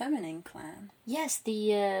her. Feminine clan. Yes,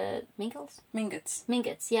 the Mingotts.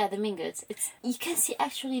 Yeah, the Mingotts. You can see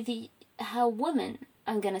actually how women,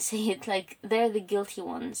 I'm gonna say it, like, they're the guilty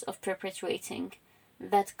ones of perpetuating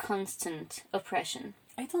that constant oppression.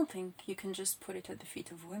 I don't think you can just put it at the feet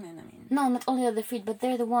of women, I mean. No, not only at the feet, but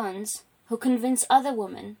they're the ones who convince other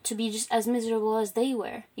women to be just as miserable as they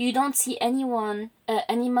were. You don't see anyone,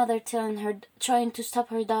 any mother trying to stop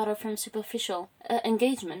her daughter from superficial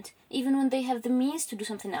engagement, even when they have the means to do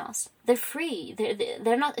something else. They're free.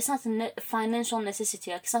 They're not. It's not a financial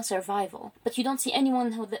necessity. Like, it's not survival. But you don't see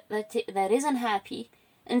anyone that is unhappy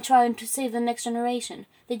and trying to save the next generation.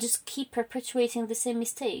 They just keep perpetuating the same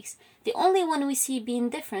mistakes. The only one we see being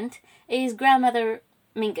different is grandmother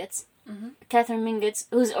Mingotts. Catherine Mingotts,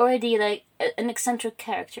 who's already like an eccentric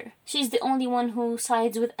character. She's the only one who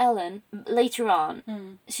sides with Ellen later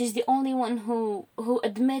on. She's the only one who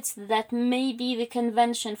admits that maybe the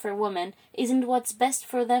convention for women isn't what's best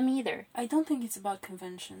for them either. I don't think it's about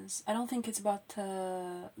conventions. I don't think it's about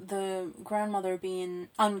the grandmother being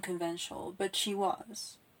unconventional, but she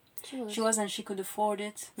was. She was, and she could afford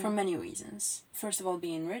it for many reasons. First of all,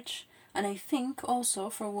 being rich. And I think also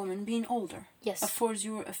for a woman being older. Yes. Affords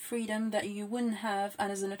you a freedom that you wouldn't have,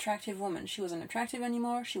 and as an attractive woman. She wasn't attractive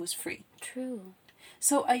anymore, she was free. True.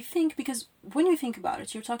 So I think, because when you think about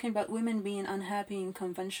it, you're talking about women being unhappy in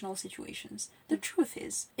conventional situations. The truth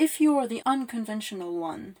is, if you're the unconventional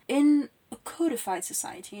one in a codified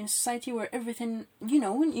society, in a society where everything, you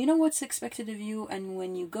know what's expected of you, and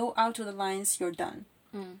when you go out of the lines, you're done.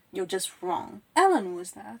 You're just wrong. Ellen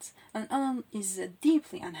was that, and Ellen is a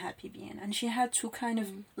deeply unhappy being, and she had to kind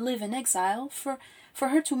of live in exile for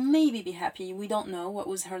her to maybe be happy. We don't know what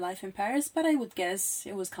was her life in Paris, but I would guess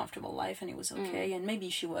it was a comfortable life and it was okay, and maybe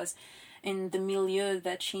she was in the milieu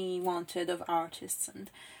that she wanted of artists.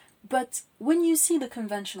 But when you see the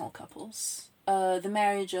conventional couples, the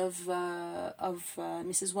marriage of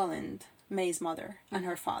Mrs. Welland, May's mother, and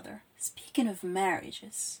her father, speaking of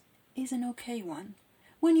marriages, is an okay one.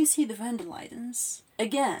 When you see the Van der Leydens,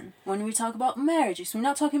 again, when we talk about marriages, we're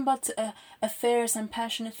not talking about affairs and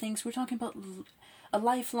passionate things, we're talking about a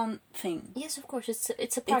lifelong thing. Yes, of course, it's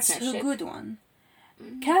a partnership. It's a good one.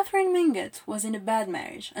 Catherine Mingott was in a bad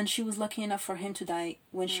marriage, and she was lucky enough for him to die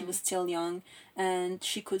when she was still young, and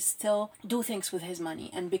she could still do things with his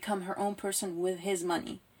money and become her own person with his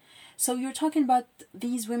money. So you're talking about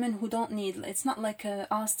these women who don't need. It's not like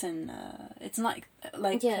Austen. It's not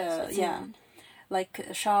like like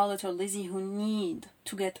Charlotte or Lizzie, who need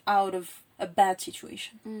to get out of a bad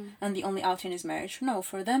situation, and the only outing is marriage. No,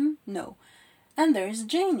 for them, no. And there is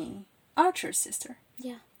Janie, Archer's sister.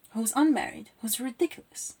 Yeah. Who's unmarried, who's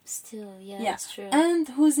ridiculous. Still, yeah, that's true. And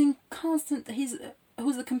who's in constant.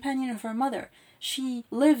 Who's the companion of her mother. She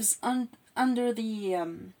lives under the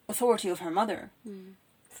authority of her mother.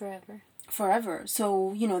 Forever.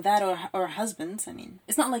 So, that or husbands, I mean.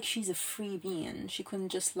 It's not like she's a free being. She couldn't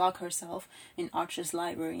just lock herself in Archer's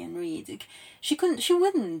library and read. She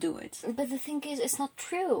wouldn't do it. But the thing is, it's not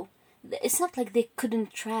true. It's not like they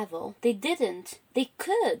couldn't travel. They didn't. They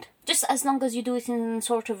could. Just as long as you do it in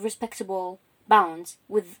sort of respectable bounds,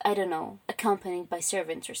 with, I don't know, accompanied by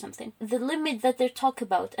servants or something. The limit that they talk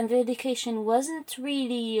about and their education wasn't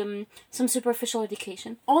really some superficial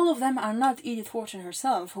education. All of them are not Edith Wharton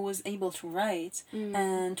herself, who was able to write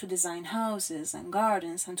and to design houses and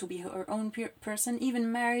gardens and to be her own person,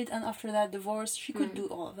 even married, and after that divorced, she could do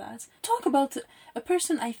all of that. Talk about a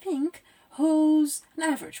person, I think, who's an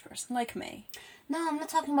average person, like May. No, I'm not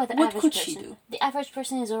talking about the average person. What could she do? The average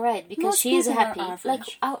person is alright, because she is happy. Like,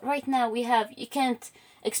 right now, you can't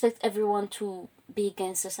expect everyone to be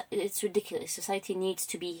against society. It's ridiculous. Society needs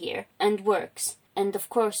to be here and works. And of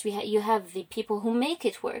course, you have the people who make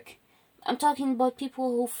it work. I'm talking about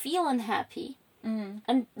people who feel unhappy,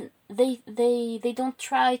 and they don't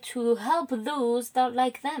try to help those that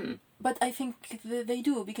like them. But I think they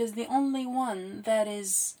do, because the only one that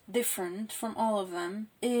is different from all of them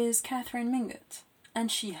is Catherine Mingott.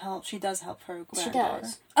 And she does help her granddaughter. She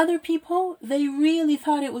does. Other people, they really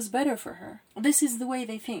thought it was better for her. This is the way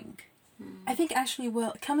they think. I think actually,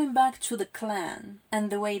 coming back to the clan and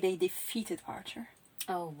the way they defeated Archer.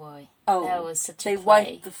 Oh boy. Oh, that was such a they play.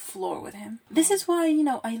 wiped the floor with him. This is why,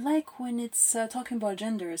 I like when it's talking about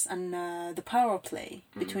genders and the power play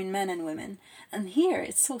between men and women. And here,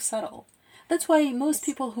 it's so subtle. That's why most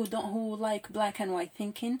people who like black and white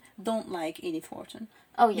thinking don't like Edith Wharton.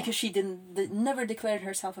 Oh, yeah. Because she never declared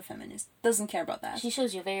herself a feminist. Doesn't care about that. She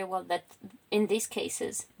shows you very well that in these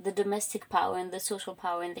cases, the domestic power and the social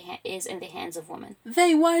power is in the hands of women.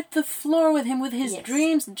 They wiped the floor with him with his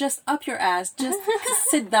dreams just up your ass. Just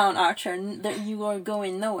sit down, Archer. You are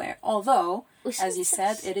going nowhere. Although, as you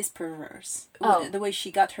said, it is perverse. Oh. The way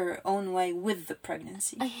she got her own way with the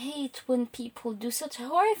pregnancy. I hate when people do such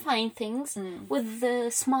horrifying things with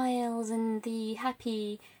the smiles and the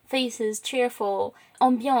happy faces, cheerful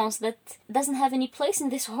ambiance that doesn't have any place in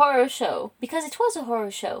this horror show. Because it was a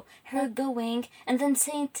horror show. Her going and then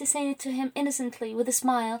saying it to him innocently with a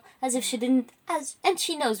smile as if she didn't... And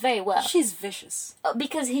she knows very well. She's vicious.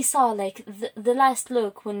 Because he saw the last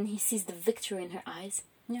look when he sees the victory in her eyes.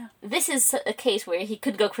 Yeah. This is a case where he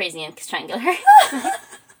could go crazy and strangle her.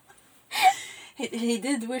 He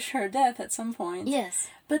did wish her death at some point. Yes.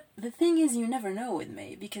 But the thing is, you never know with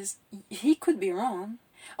May, because he could be wrong.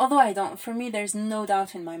 Although for me, there's no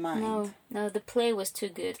doubt in my mind. No, the play was too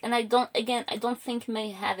good. And I don't think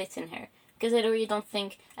May have it in her. Because I really don't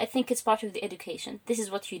think... I think it's part of the education. This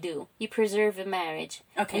is what you do. You preserve a marriage.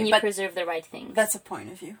 Okay, and you preserve the right things. That's a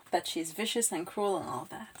point of view. That she's vicious and cruel and all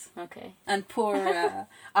that. Okay. And poor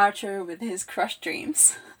Archer with his crushed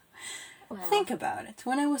dreams. Well. Think about it.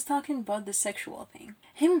 When I was talking about the sexual thing,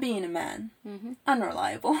 him being a man,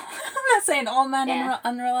 unreliable. I'm not saying all men are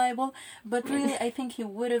unreliable, but really I think he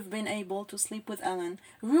would have been able to sleep with Ellen,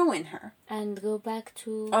 ruin her. And go back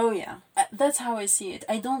to... Oh yeah. That's how I see it.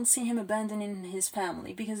 I don't see him abandoning his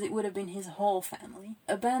family, because it would have been his whole family.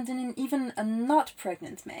 Abandoning even a not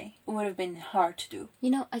pregnant May would have been hard to do.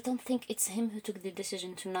 I don't think it's him who took the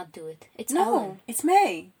decision to not do it. It's Ellen. No, it's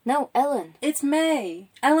May. No, Ellen. It's May.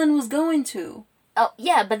 Ellen was going to. Oh,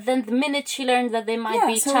 yeah, but then the minute she learned that they might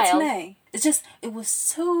be a child... it's May. It's just, it was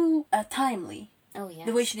so timely. Oh, yeah.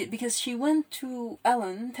 The way she did, because she went to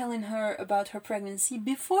Ellen telling her about her pregnancy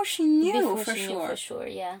before she knew for sure,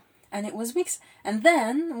 yeah. And it was weeks. And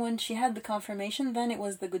then, when she had the confirmation, then it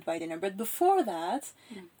was the goodbye dinner. But before that,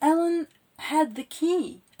 Ellen had the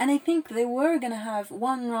key. And I think they were going to have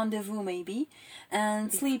one rendezvous maybe,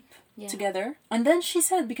 and sleep together. And then she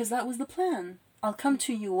said, because that was the plan, I'll come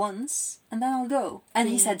to you once, and then I'll go. And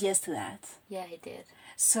he said yes to that. Yeah, he did.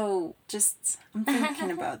 So, I'm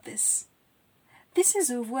thinking about this. This is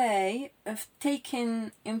a way of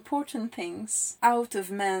taking important things out of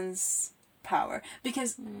men's power.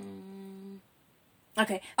 Because,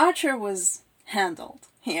 okay, Archer was handled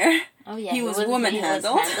here. Oh, yeah. He was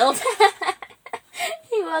woman-handled.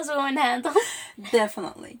 He was woman-handled.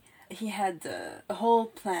 Definitely. He had a whole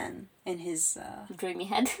plan in his... dreamy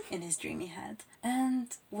head. In his dreamy head.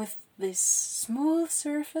 And with this smooth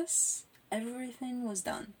surface, everything was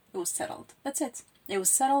done. It was settled. That's it. It was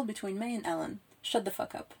settled between May and Ellen. Shut the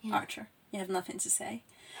fuck up, Archer. You have nothing to say.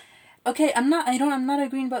 Okay, I'm not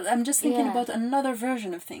agreeing about... I'm just thinking about another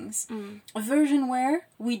version of things. A version where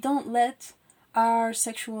we don't let our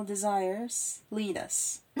sexual desires lead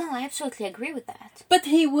us. No, I absolutely agree with that. But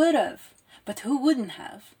he would have. But who wouldn't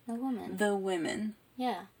have? The woman. The women.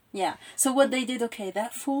 Yeah. Yeah. So what they did, okay,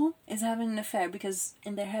 that fool is having an affair, because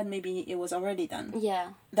in their head maybe it was already done. Yeah.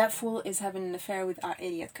 That fool is having an affair with our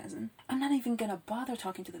idiot cousin. I'm not even gonna bother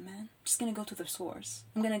talking to the man. I'm just gonna go to the source.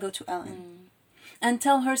 I'm gonna go to Ellen. And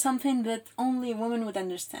tell her something that only a woman would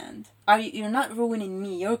understand. You're not ruining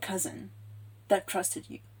me, your cousin, that trusted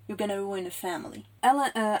you. You're gonna ruin a family.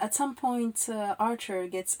 Ellen, at some point, Archer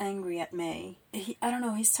gets angry at May. He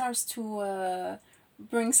starts to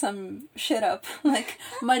bring some shit up, like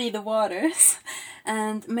muddy the waters.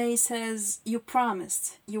 And May says, you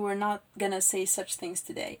promised you were not gonna say such things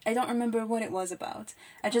today. I don't remember what it was about.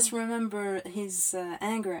 I just remember his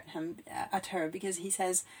anger at her, because he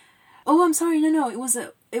says, oh, I'm sorry, no, it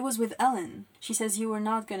was with Ellen. She says, you were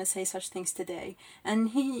not gonna say such things today. And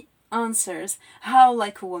he answers, how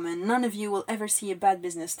like a woman, none of you will ever see a bad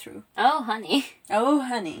business through. Oh, honey. Oh,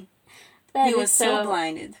 honey. He was so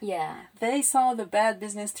blinded. Yeah. They saw the bad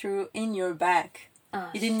business through in your back. Oh,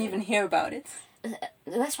 you didn't even hear about it.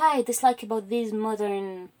 That's why I dislike about these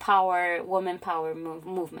modern woman power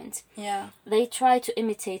movements. Yeah. They try to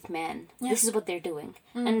imitate men. Yeah. This is what they're doing.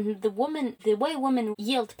 And the way women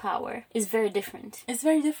yield power is very different. It's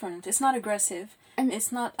very different. It's not aggressive. And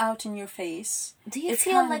it's not out in your face. Do you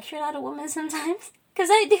feel like you're not a woman sometimes? Because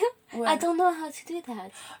I do. Well, I don't know how to do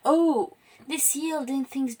that. Oh. This yielding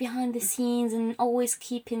things behind the scenes and always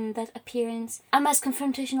keeping that appearance. I'm as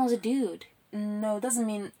confrontational as a dude. No, it doesn't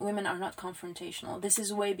mean women are not confrontational. This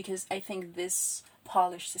is way because I think this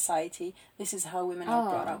polished society, this is how women are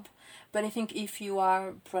brought up. But I think if you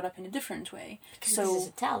are brought up in a different way... Because this is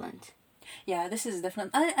a talent. Yeah, this is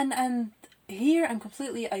different. And here I'm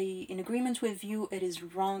completely in agreement with you. It is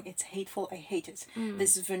wrong. It's hateful. I hate it.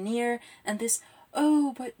 This veneer and this...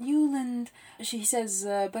 Oh, but Newland... She says,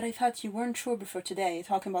 but I thought you weren't sure before today,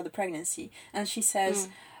 talking about the pregnancy. And she says...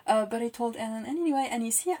 but I told Ellen anyway, and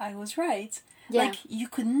you see, I was right. Yeah. Like, you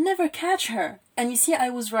could never catch her. And you see, I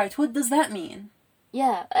was right. What does that mean?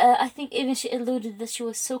 Yeah, I think even she alluded that she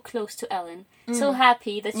was so close to Ellen. So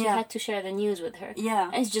happy that she had to share the news with her. Yeah.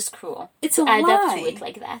 And it's just cruel. It's to a add lie. up to it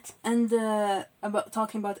like that. And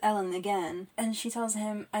talking about Ellen again. And she tells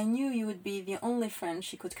him, I knew you would be the only friend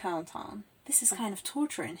she could count on. This is kind of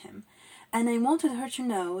torturing him. And I wanted her to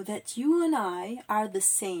know that you and I are the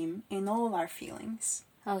same in all our feelings.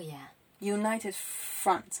 Oh, yeah. United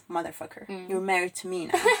front, motherfucker. You're married to me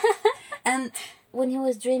now. And when he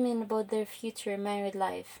was dreaming about their future married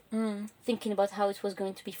life, thinking about how it was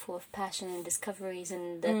going to be full of passion and discoveries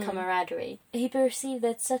and camaraderie, he perceived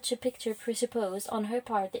that such a picture presupposed on her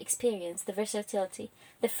part the experience, the versatility,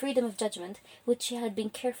 the freedom of judgment, which she had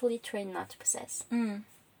been carefully trained not to possess.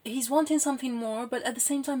 He's wanting something more, but at the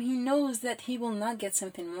same time he knows that he will not get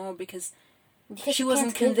something more because she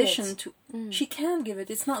wasn't conditioned to... She can't give it.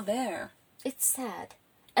 It's not there. It's sad.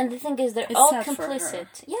 And the thing is, they're all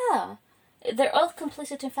complicit. Yeah. They're all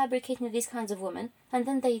complicit in fabricating these kinds of women, and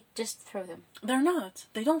then they just throw them. They're not.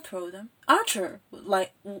 They don't throw them. Archer,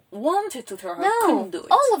 wanted to throw her. No, couldn't do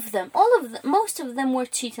it. All of them. Most of them were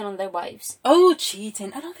cheating on their wives. Oh,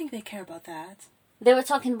 cheating. I don't think they care about that. They were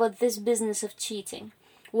talking about this business of cheating.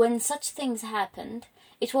 When such things happened...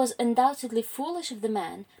 It was undoubtedly foolish of the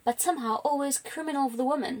man, but somehow always criminal of the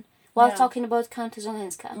woman, while talking about Countess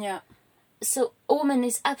Olenska. Yeah. So a woman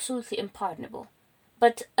is absolutely unpardonable.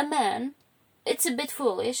 But a man, it's a bit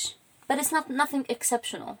foolish, but it's nothing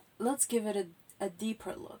exceptional. Let's give it a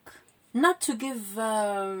deeper look. Not to give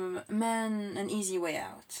men an easy way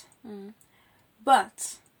out.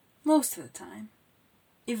 But, most of the time,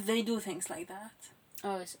 if they do things like that...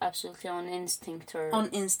 Oh, it's absolutely on instinct or... On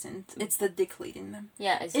instinct. It's the dick leading them.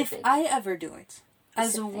 Yeah, it's if the dick. I ever do it,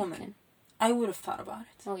 as a woman, I would have thought about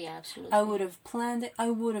it. Oh, yeah, absolutely. I would have planned it. I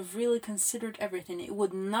would have really considered everything. It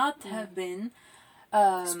would not have been...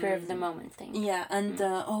 spur of the moment thing. Yeah, and,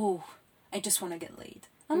 I just want to get laid.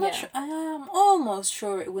 I'm not sure. I am almost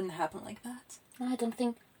sure it wouldn't happen like that. I don't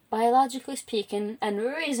think... Biologically speaking, and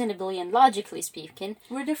reasonably and logically speaking...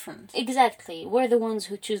 We're different. Exactly. We're the ones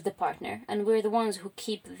who choose the partner, and we're the ones who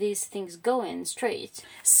keep these things going straight.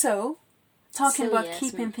 So, talking about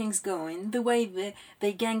keeping things going, the way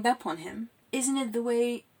they ganged up on him, isn't it the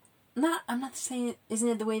way... I'm not saying isn't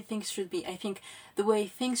it the way things should be. I think the way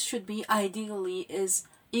things should be, ideally, is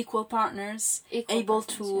equal partners, able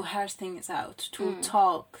to hash things out, to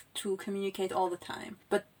talk, to communicate all the time.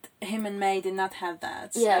 But him and May did not have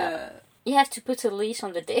that. Yeah. You have to put a leash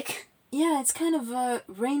on the dick. Yeah, it's kind of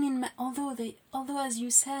raining... Although, as you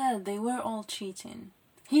said, they were all cheating.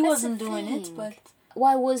 He wasn't doing it, but...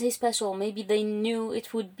 Why was he special? Maybe they knew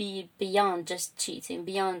it would be beyond just cheating,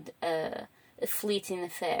 beyond a fleeting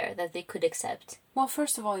affair that they could accept. Well,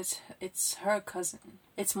 first of all, it's her cousin.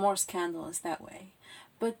 It's more scandalous that way.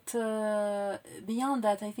 But beyond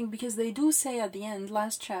that, I think, because they do say at the end,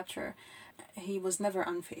 last chapter... He was never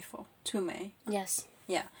unfaithful to May. Yes.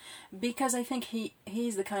 Yeah. Because I think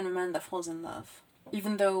he's the kind of man that falls in love.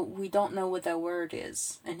 Even though we don't know what that word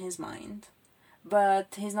is in his mind.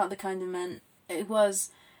 But he's not the kind of man... It was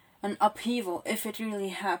an upheaval. If it really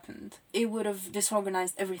happened, it would have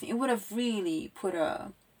disorganized everything. It would have really put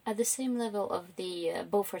a... At the same level of the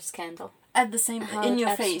Beaufort scandal. At the same... in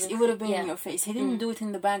your face. It would have been in your face. He didn't do it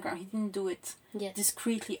in the background. He didn't do it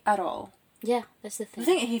discreetly at all. Yeah, that's the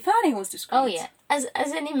thing. He thought he was discreet. Oh, yeah. As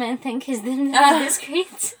any man think he's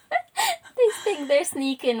discreet. They think they're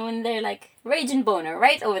sneaking when they're like, raging boner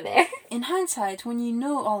right over there. In hindsight, when you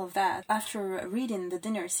know all of that, after reading the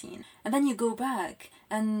dinner scene, and then you go back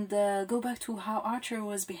to how Archer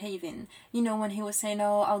was behaving. You know, when he was saying,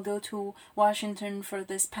 oh, I'll go to Washington for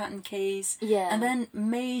this patent case. Yeah. And then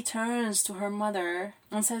May turns to her mother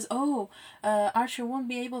and says, Archer won't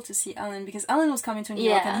be able to see Ellen because Ellen was coming to New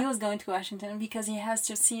York and he was going to Washington because he has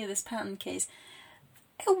to see this patent case.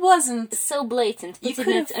 It wasn't so blatant,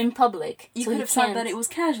 putting it in public. You could have thought that it was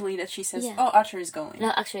casually that she says, Archer is going.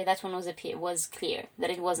 No, actually, that one was clear,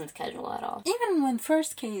 that it wasn't casual at all. Even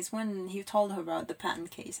when he told her about the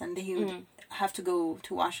patent case and he would have to go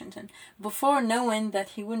to Washington, before knowing that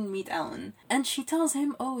he wouldn't meet Ellen. And she tells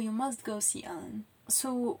him, you must go see Ellen.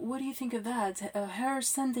 So what do you think of that? Her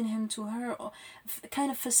sending him to her, kind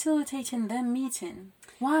of facilitating them meeting.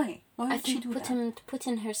 Why? Why would she do that? Put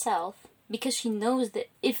in herself, because she knows that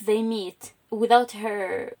if they meet without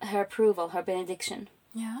her approval, her benediction,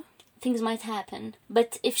 things might happen.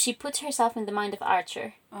 But if she puts herself in the mind of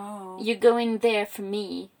Archer, you're going there for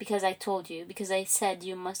me because I told you, because I said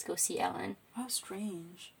you must go see Ellen. How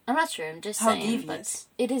strange. I'm not sure, I'm just saying. Devious.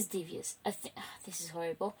 But it is devious. This is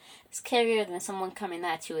horrible. It's scarier than someone coming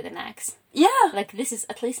at you with an axe. Yeah! Like, this is,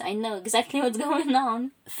 at least I know exactly what's going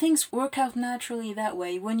on. Things work out naturally that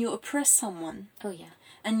way when you oppress someone. Oh, yeah.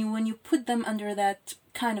 And when you put them under that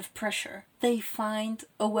kind of pressure, they find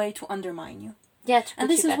a way to undermine you. Yeah, and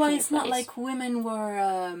this is why it's not like women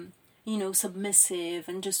were, submissive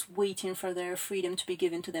and just waiting for their freedom to be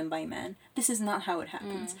given to them by men. This is not how it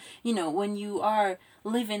happens. When you are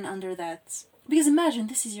living under that... Because imagine,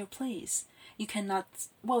 this is your place. You cannot...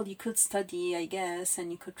 Well, you could study, I guess,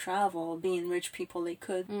 and you could travel. Being rich people, they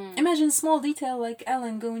could. Imagine a small detail like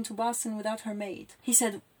Ellen going to Boston without her maid. He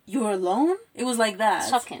said... You're alone? It was like that.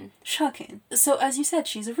 Shocking. So, as you said,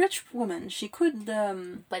 she's a rich woman. She could,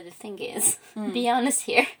 But the thing is, be honest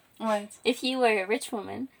here. Right. If you were a rich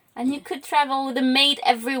woman, and you could travel with a maid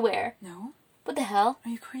everywhere. No. What the hell?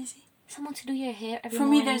 Are you crazy? Someone to do your hair every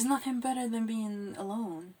morning? For me, there's nothing better than being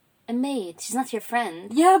alone. A maid. She's not your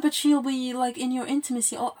friend. Yeah, but she'll be, like, in your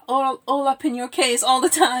intimacy, all up in your case all the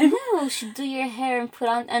time. No, she'll do your hair and put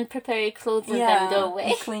on, and prepare your clothes and then go away.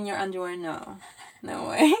 And clean your underwear, no. No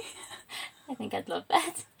way. I think I'd love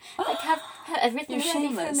that. Like, have everything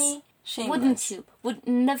ready for me. Shameless. Wouldn't you? Would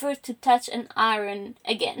never to touch an iron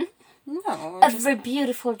again. No. Every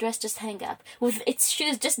beautiful dress just hang up, with its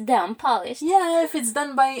shoes just down, polished. Yeah, if it's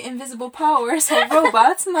done by invisible powers or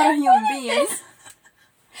robots, not human beings.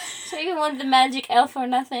 So you want the magic elf or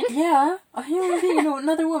nothing? Yeah, a human being,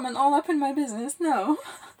 another woman all up in my business, no.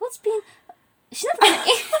 She's not gonna...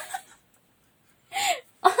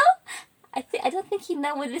 I don't think you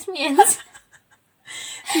know what this means.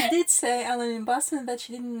 She did say, Ellen in Boston, that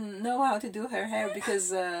she didn't know how to do her hair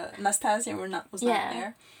because Nastasia was not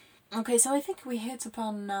there. Okay, so I think we hit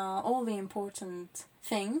upon all the important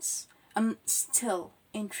things. I'm still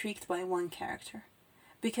intrigued by one character.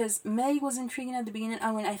 Because May was intriguing at the beginning.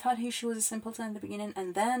 I thought she was a simpleton at the beginning,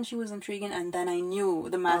 and then she was intriguing, and then I knew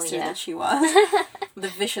the master that she was. The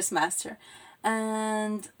vicious master.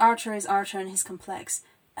 And Archer is Archer, and he's complex.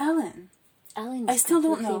 Ellen is I still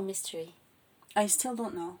don't know. Mystery. I still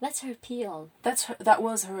don't know. That's her appeal. That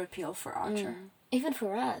was her appeal for Archer. Even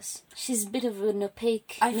for us. She's a bit of an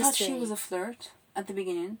opaque I thought she was a flirt at the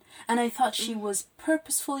beginning, and I thought she was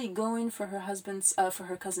purposefully going for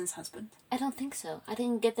her cousin's husband. I don't think so. I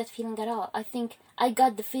didn't get that feeling at all. I think I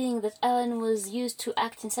got the feeling that Ellen was used to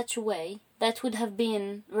act in such a way that would have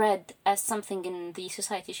been read as something in the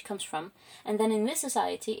society she comes from, and then in this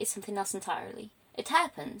society it's something else entirely. It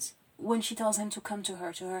happens. When she tells him to come to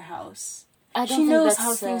her house, she knows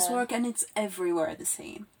how things work, and it's everywhere the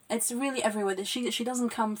same. It's really everywhere. She doesn't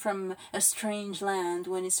come from a strange land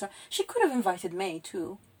when it's her. She could have invited May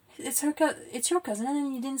too. It's your cousin,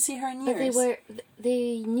 and you didn't see her in years. But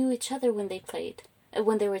they knew each other when they played.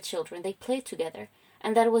 When they were children, they played together,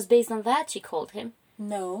 and that was based on that she called him.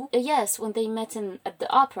 No. Yes, when they met at the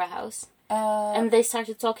opera house, and they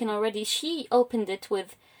started talking already. She opened it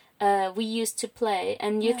with. We used to play,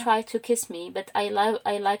 and you tried to kiss me, but I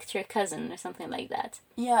liked your cousin, or something like that.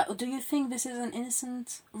 Yeah, do you think this is an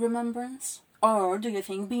innocent remembrance? Or do you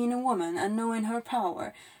think being a woman and knowing her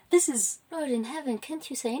power, this is... Lord in heaven, can't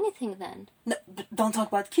you say anything then? No, don't talk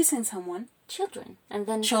about kissing someone. Children, and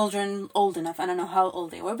then... Children old enough, I don't know how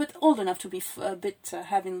old they were, but old enough to be a bit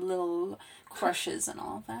having little crushes and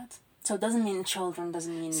all of that. So it doesn't mean children,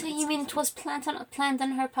 doesn't mean... So you mean it was planned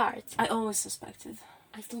on her part? I always suspected.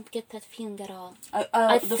 I don't get that feeling at all.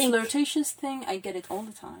 The flirtatious thing, I get it all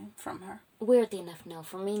the time from her. Weirdly enough, no.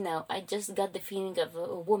 For me, no. I just got the feeling of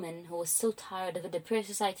a woman who was so tired of a depressed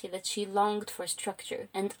society that she longed for structure.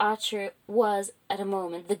 And Archer was, at a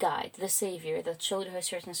moment, the guide, the savior that showed her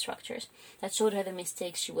certain structures, that showed her the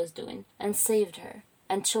mistakes she was doing, and saved her,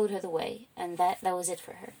 and showed her the way. And that was it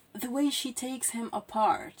for her. The way she takes him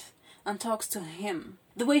apart and talks to him.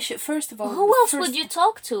 The way she, first of all... Who else would you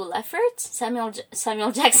talk to, Leffert? Samuel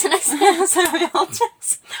Jackson, I said. Samuel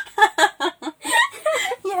Jackson.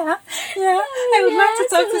 Yeah. I would love to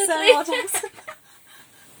talk to Samuel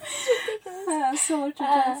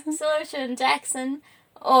Jackson. Solarton Jackson.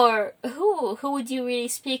 Or who would you really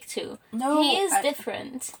speak to? No. He is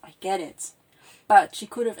different. I get it. But she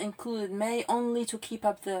could have included May only to keep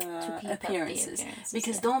up the appearances.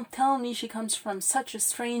 Because don't tell me she comes from such a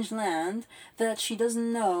strange land that she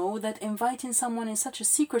doesn't know that inviting someone in such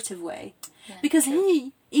a secretive way. Yeah, because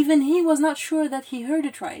even he was not sure that he heard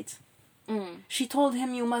it right. She told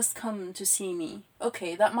him, you must come to see me.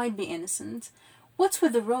 Okay, that might be innocent. What's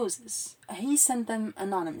with the roses? He sent them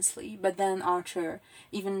anonymously, but then Archer,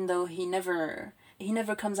 even though he never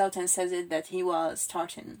comes out and says it that he was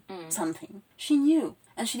starting something, she knew,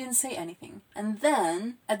 and she didn't say anything. And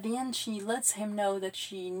then, at the end, she lets him know that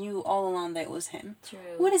she knew all along that it was him. True.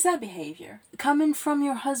 What is that behavior? Coming from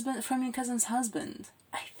your cousin's husband.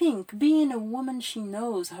 I think, being a woman, she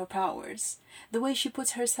knows her powers. The way she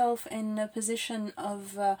puts herself in a position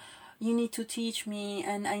of, you need to teach me,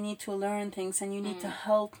 and I need to learn things, and you need to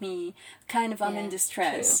help me, kind of, I'm in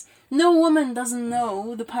distress. True. No woman doesn't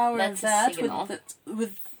know the power of that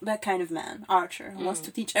with that kind of man, Archer, who wants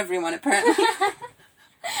to teach everyone, apparently.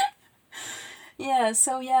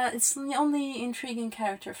 It's the only intriguing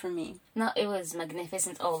character for me. No, it was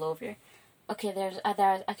magnificent all over. Okay, there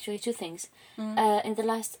are actually two things. In the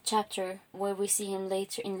last chapter, where we see him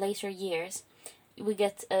in later years, we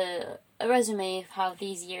get a resume of how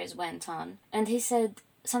these years went on. And he said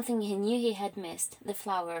something he knew he had missed, the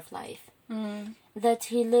flower of life. That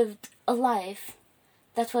he lived a life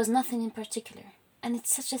that was nothing in particular. And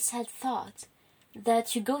it's such a sad thought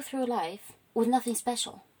that you go through life with nothing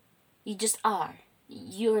special. You just are.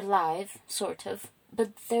 You're alive, sort of. But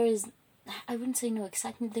there is, I wouldn't say no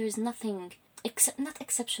excitement, there is nothing, not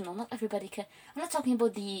exceptional, not everybody can. I'm not talking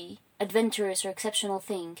about the adventurous or exceptional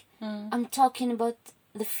thing. I'm talking about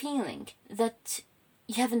the feeling that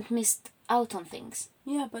you haven't missed out on things.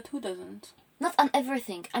 Yeah, but who doesn't? Not on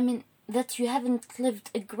everything. I mean, that you haven't lived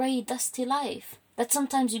a grey, dusty life. That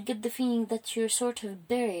sometimes you get the feeling that you're sort of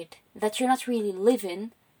buried. That you're not really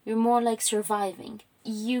living. You're more like surviving.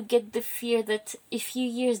 You get the fear that a few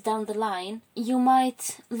years down the line, you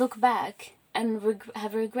might look back and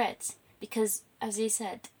have regrets. Because, as he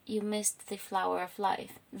said, you missed the flower of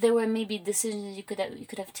life. There were maybe decisions you could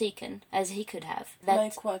have taken, as he could have.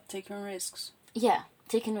 Like what? Taking risks? Yeah,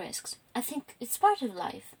 taking risks. I think it's part of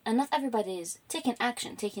life, and not everybody is taking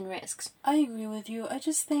action, taking risks. I agree with you. I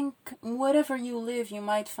just think whatever you live, you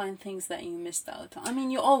might find things that you missed out on. I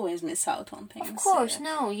mean, you always miss out on things. Of course,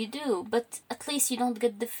 no, you do. But at least you don't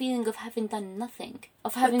get the feeling of having done nothing.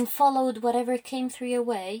 Of having followed whatever came through your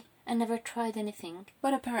way and never tried anything.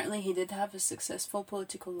 But apparently he did have a successful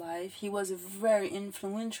political life. He was a very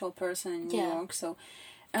influential person in New York, so...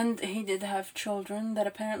 And he did have children that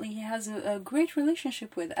apparently he has a great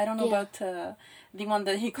relationship with. I don't know about the one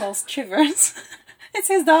that he calls Chivers. It's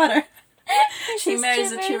his daughter. She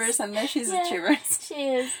marries a Chivers and then she's a Chivers. She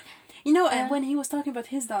is. You know, when he was talking about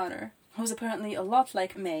his daughter, who's apparently a lot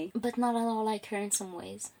like May. But not at all like her in some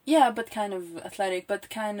ways. Yeah, but kind of athletic, but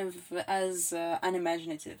kind of as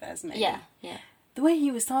unimaginative as May. Yeah. The way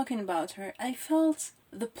he was talking about her, I felt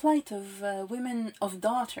the plight of women of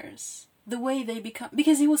daughters. The way they become...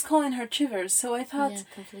 Because he was calling her Chivers, so I thought... Yeah,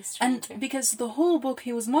 completely stranger. And because the whole book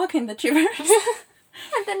he was mocking the Chivers.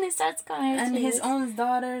 And then he starts calling her and Chivers. His own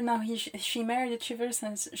daughter, now she married a Chivers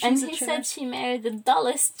and she's and a he Chivers. said she married the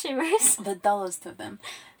dullest Chivers. The dullest of them.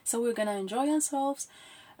 So we're gonna enjoy ourselves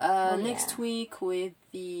next week with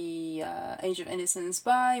the Age of Innocence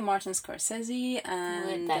by Martin Scorsese and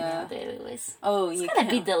with Daniel Day-Lewis. It's gonna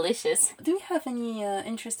be delicious. Do you have any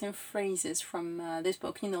interesting phrases from this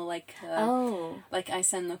book? You know, like I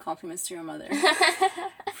send no compliments to your mother.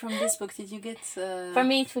 From this book, did you get? For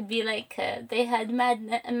me, it would be like they had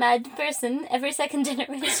a mad person every second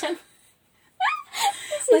generation.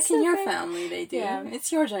 Like in your family, they do. Yeah.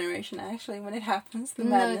 It's your generation, actually, when it happens. The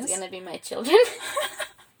madness. No, it's gonna be my children.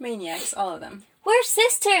 Maniacs, all of them. We're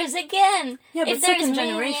sisters again! Yeah, but second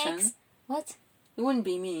generation. Maniacs, what? It wouldn't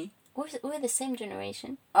be me. We're the same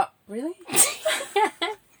generation. Oh, really?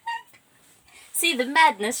 See the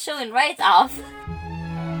madness showing right off.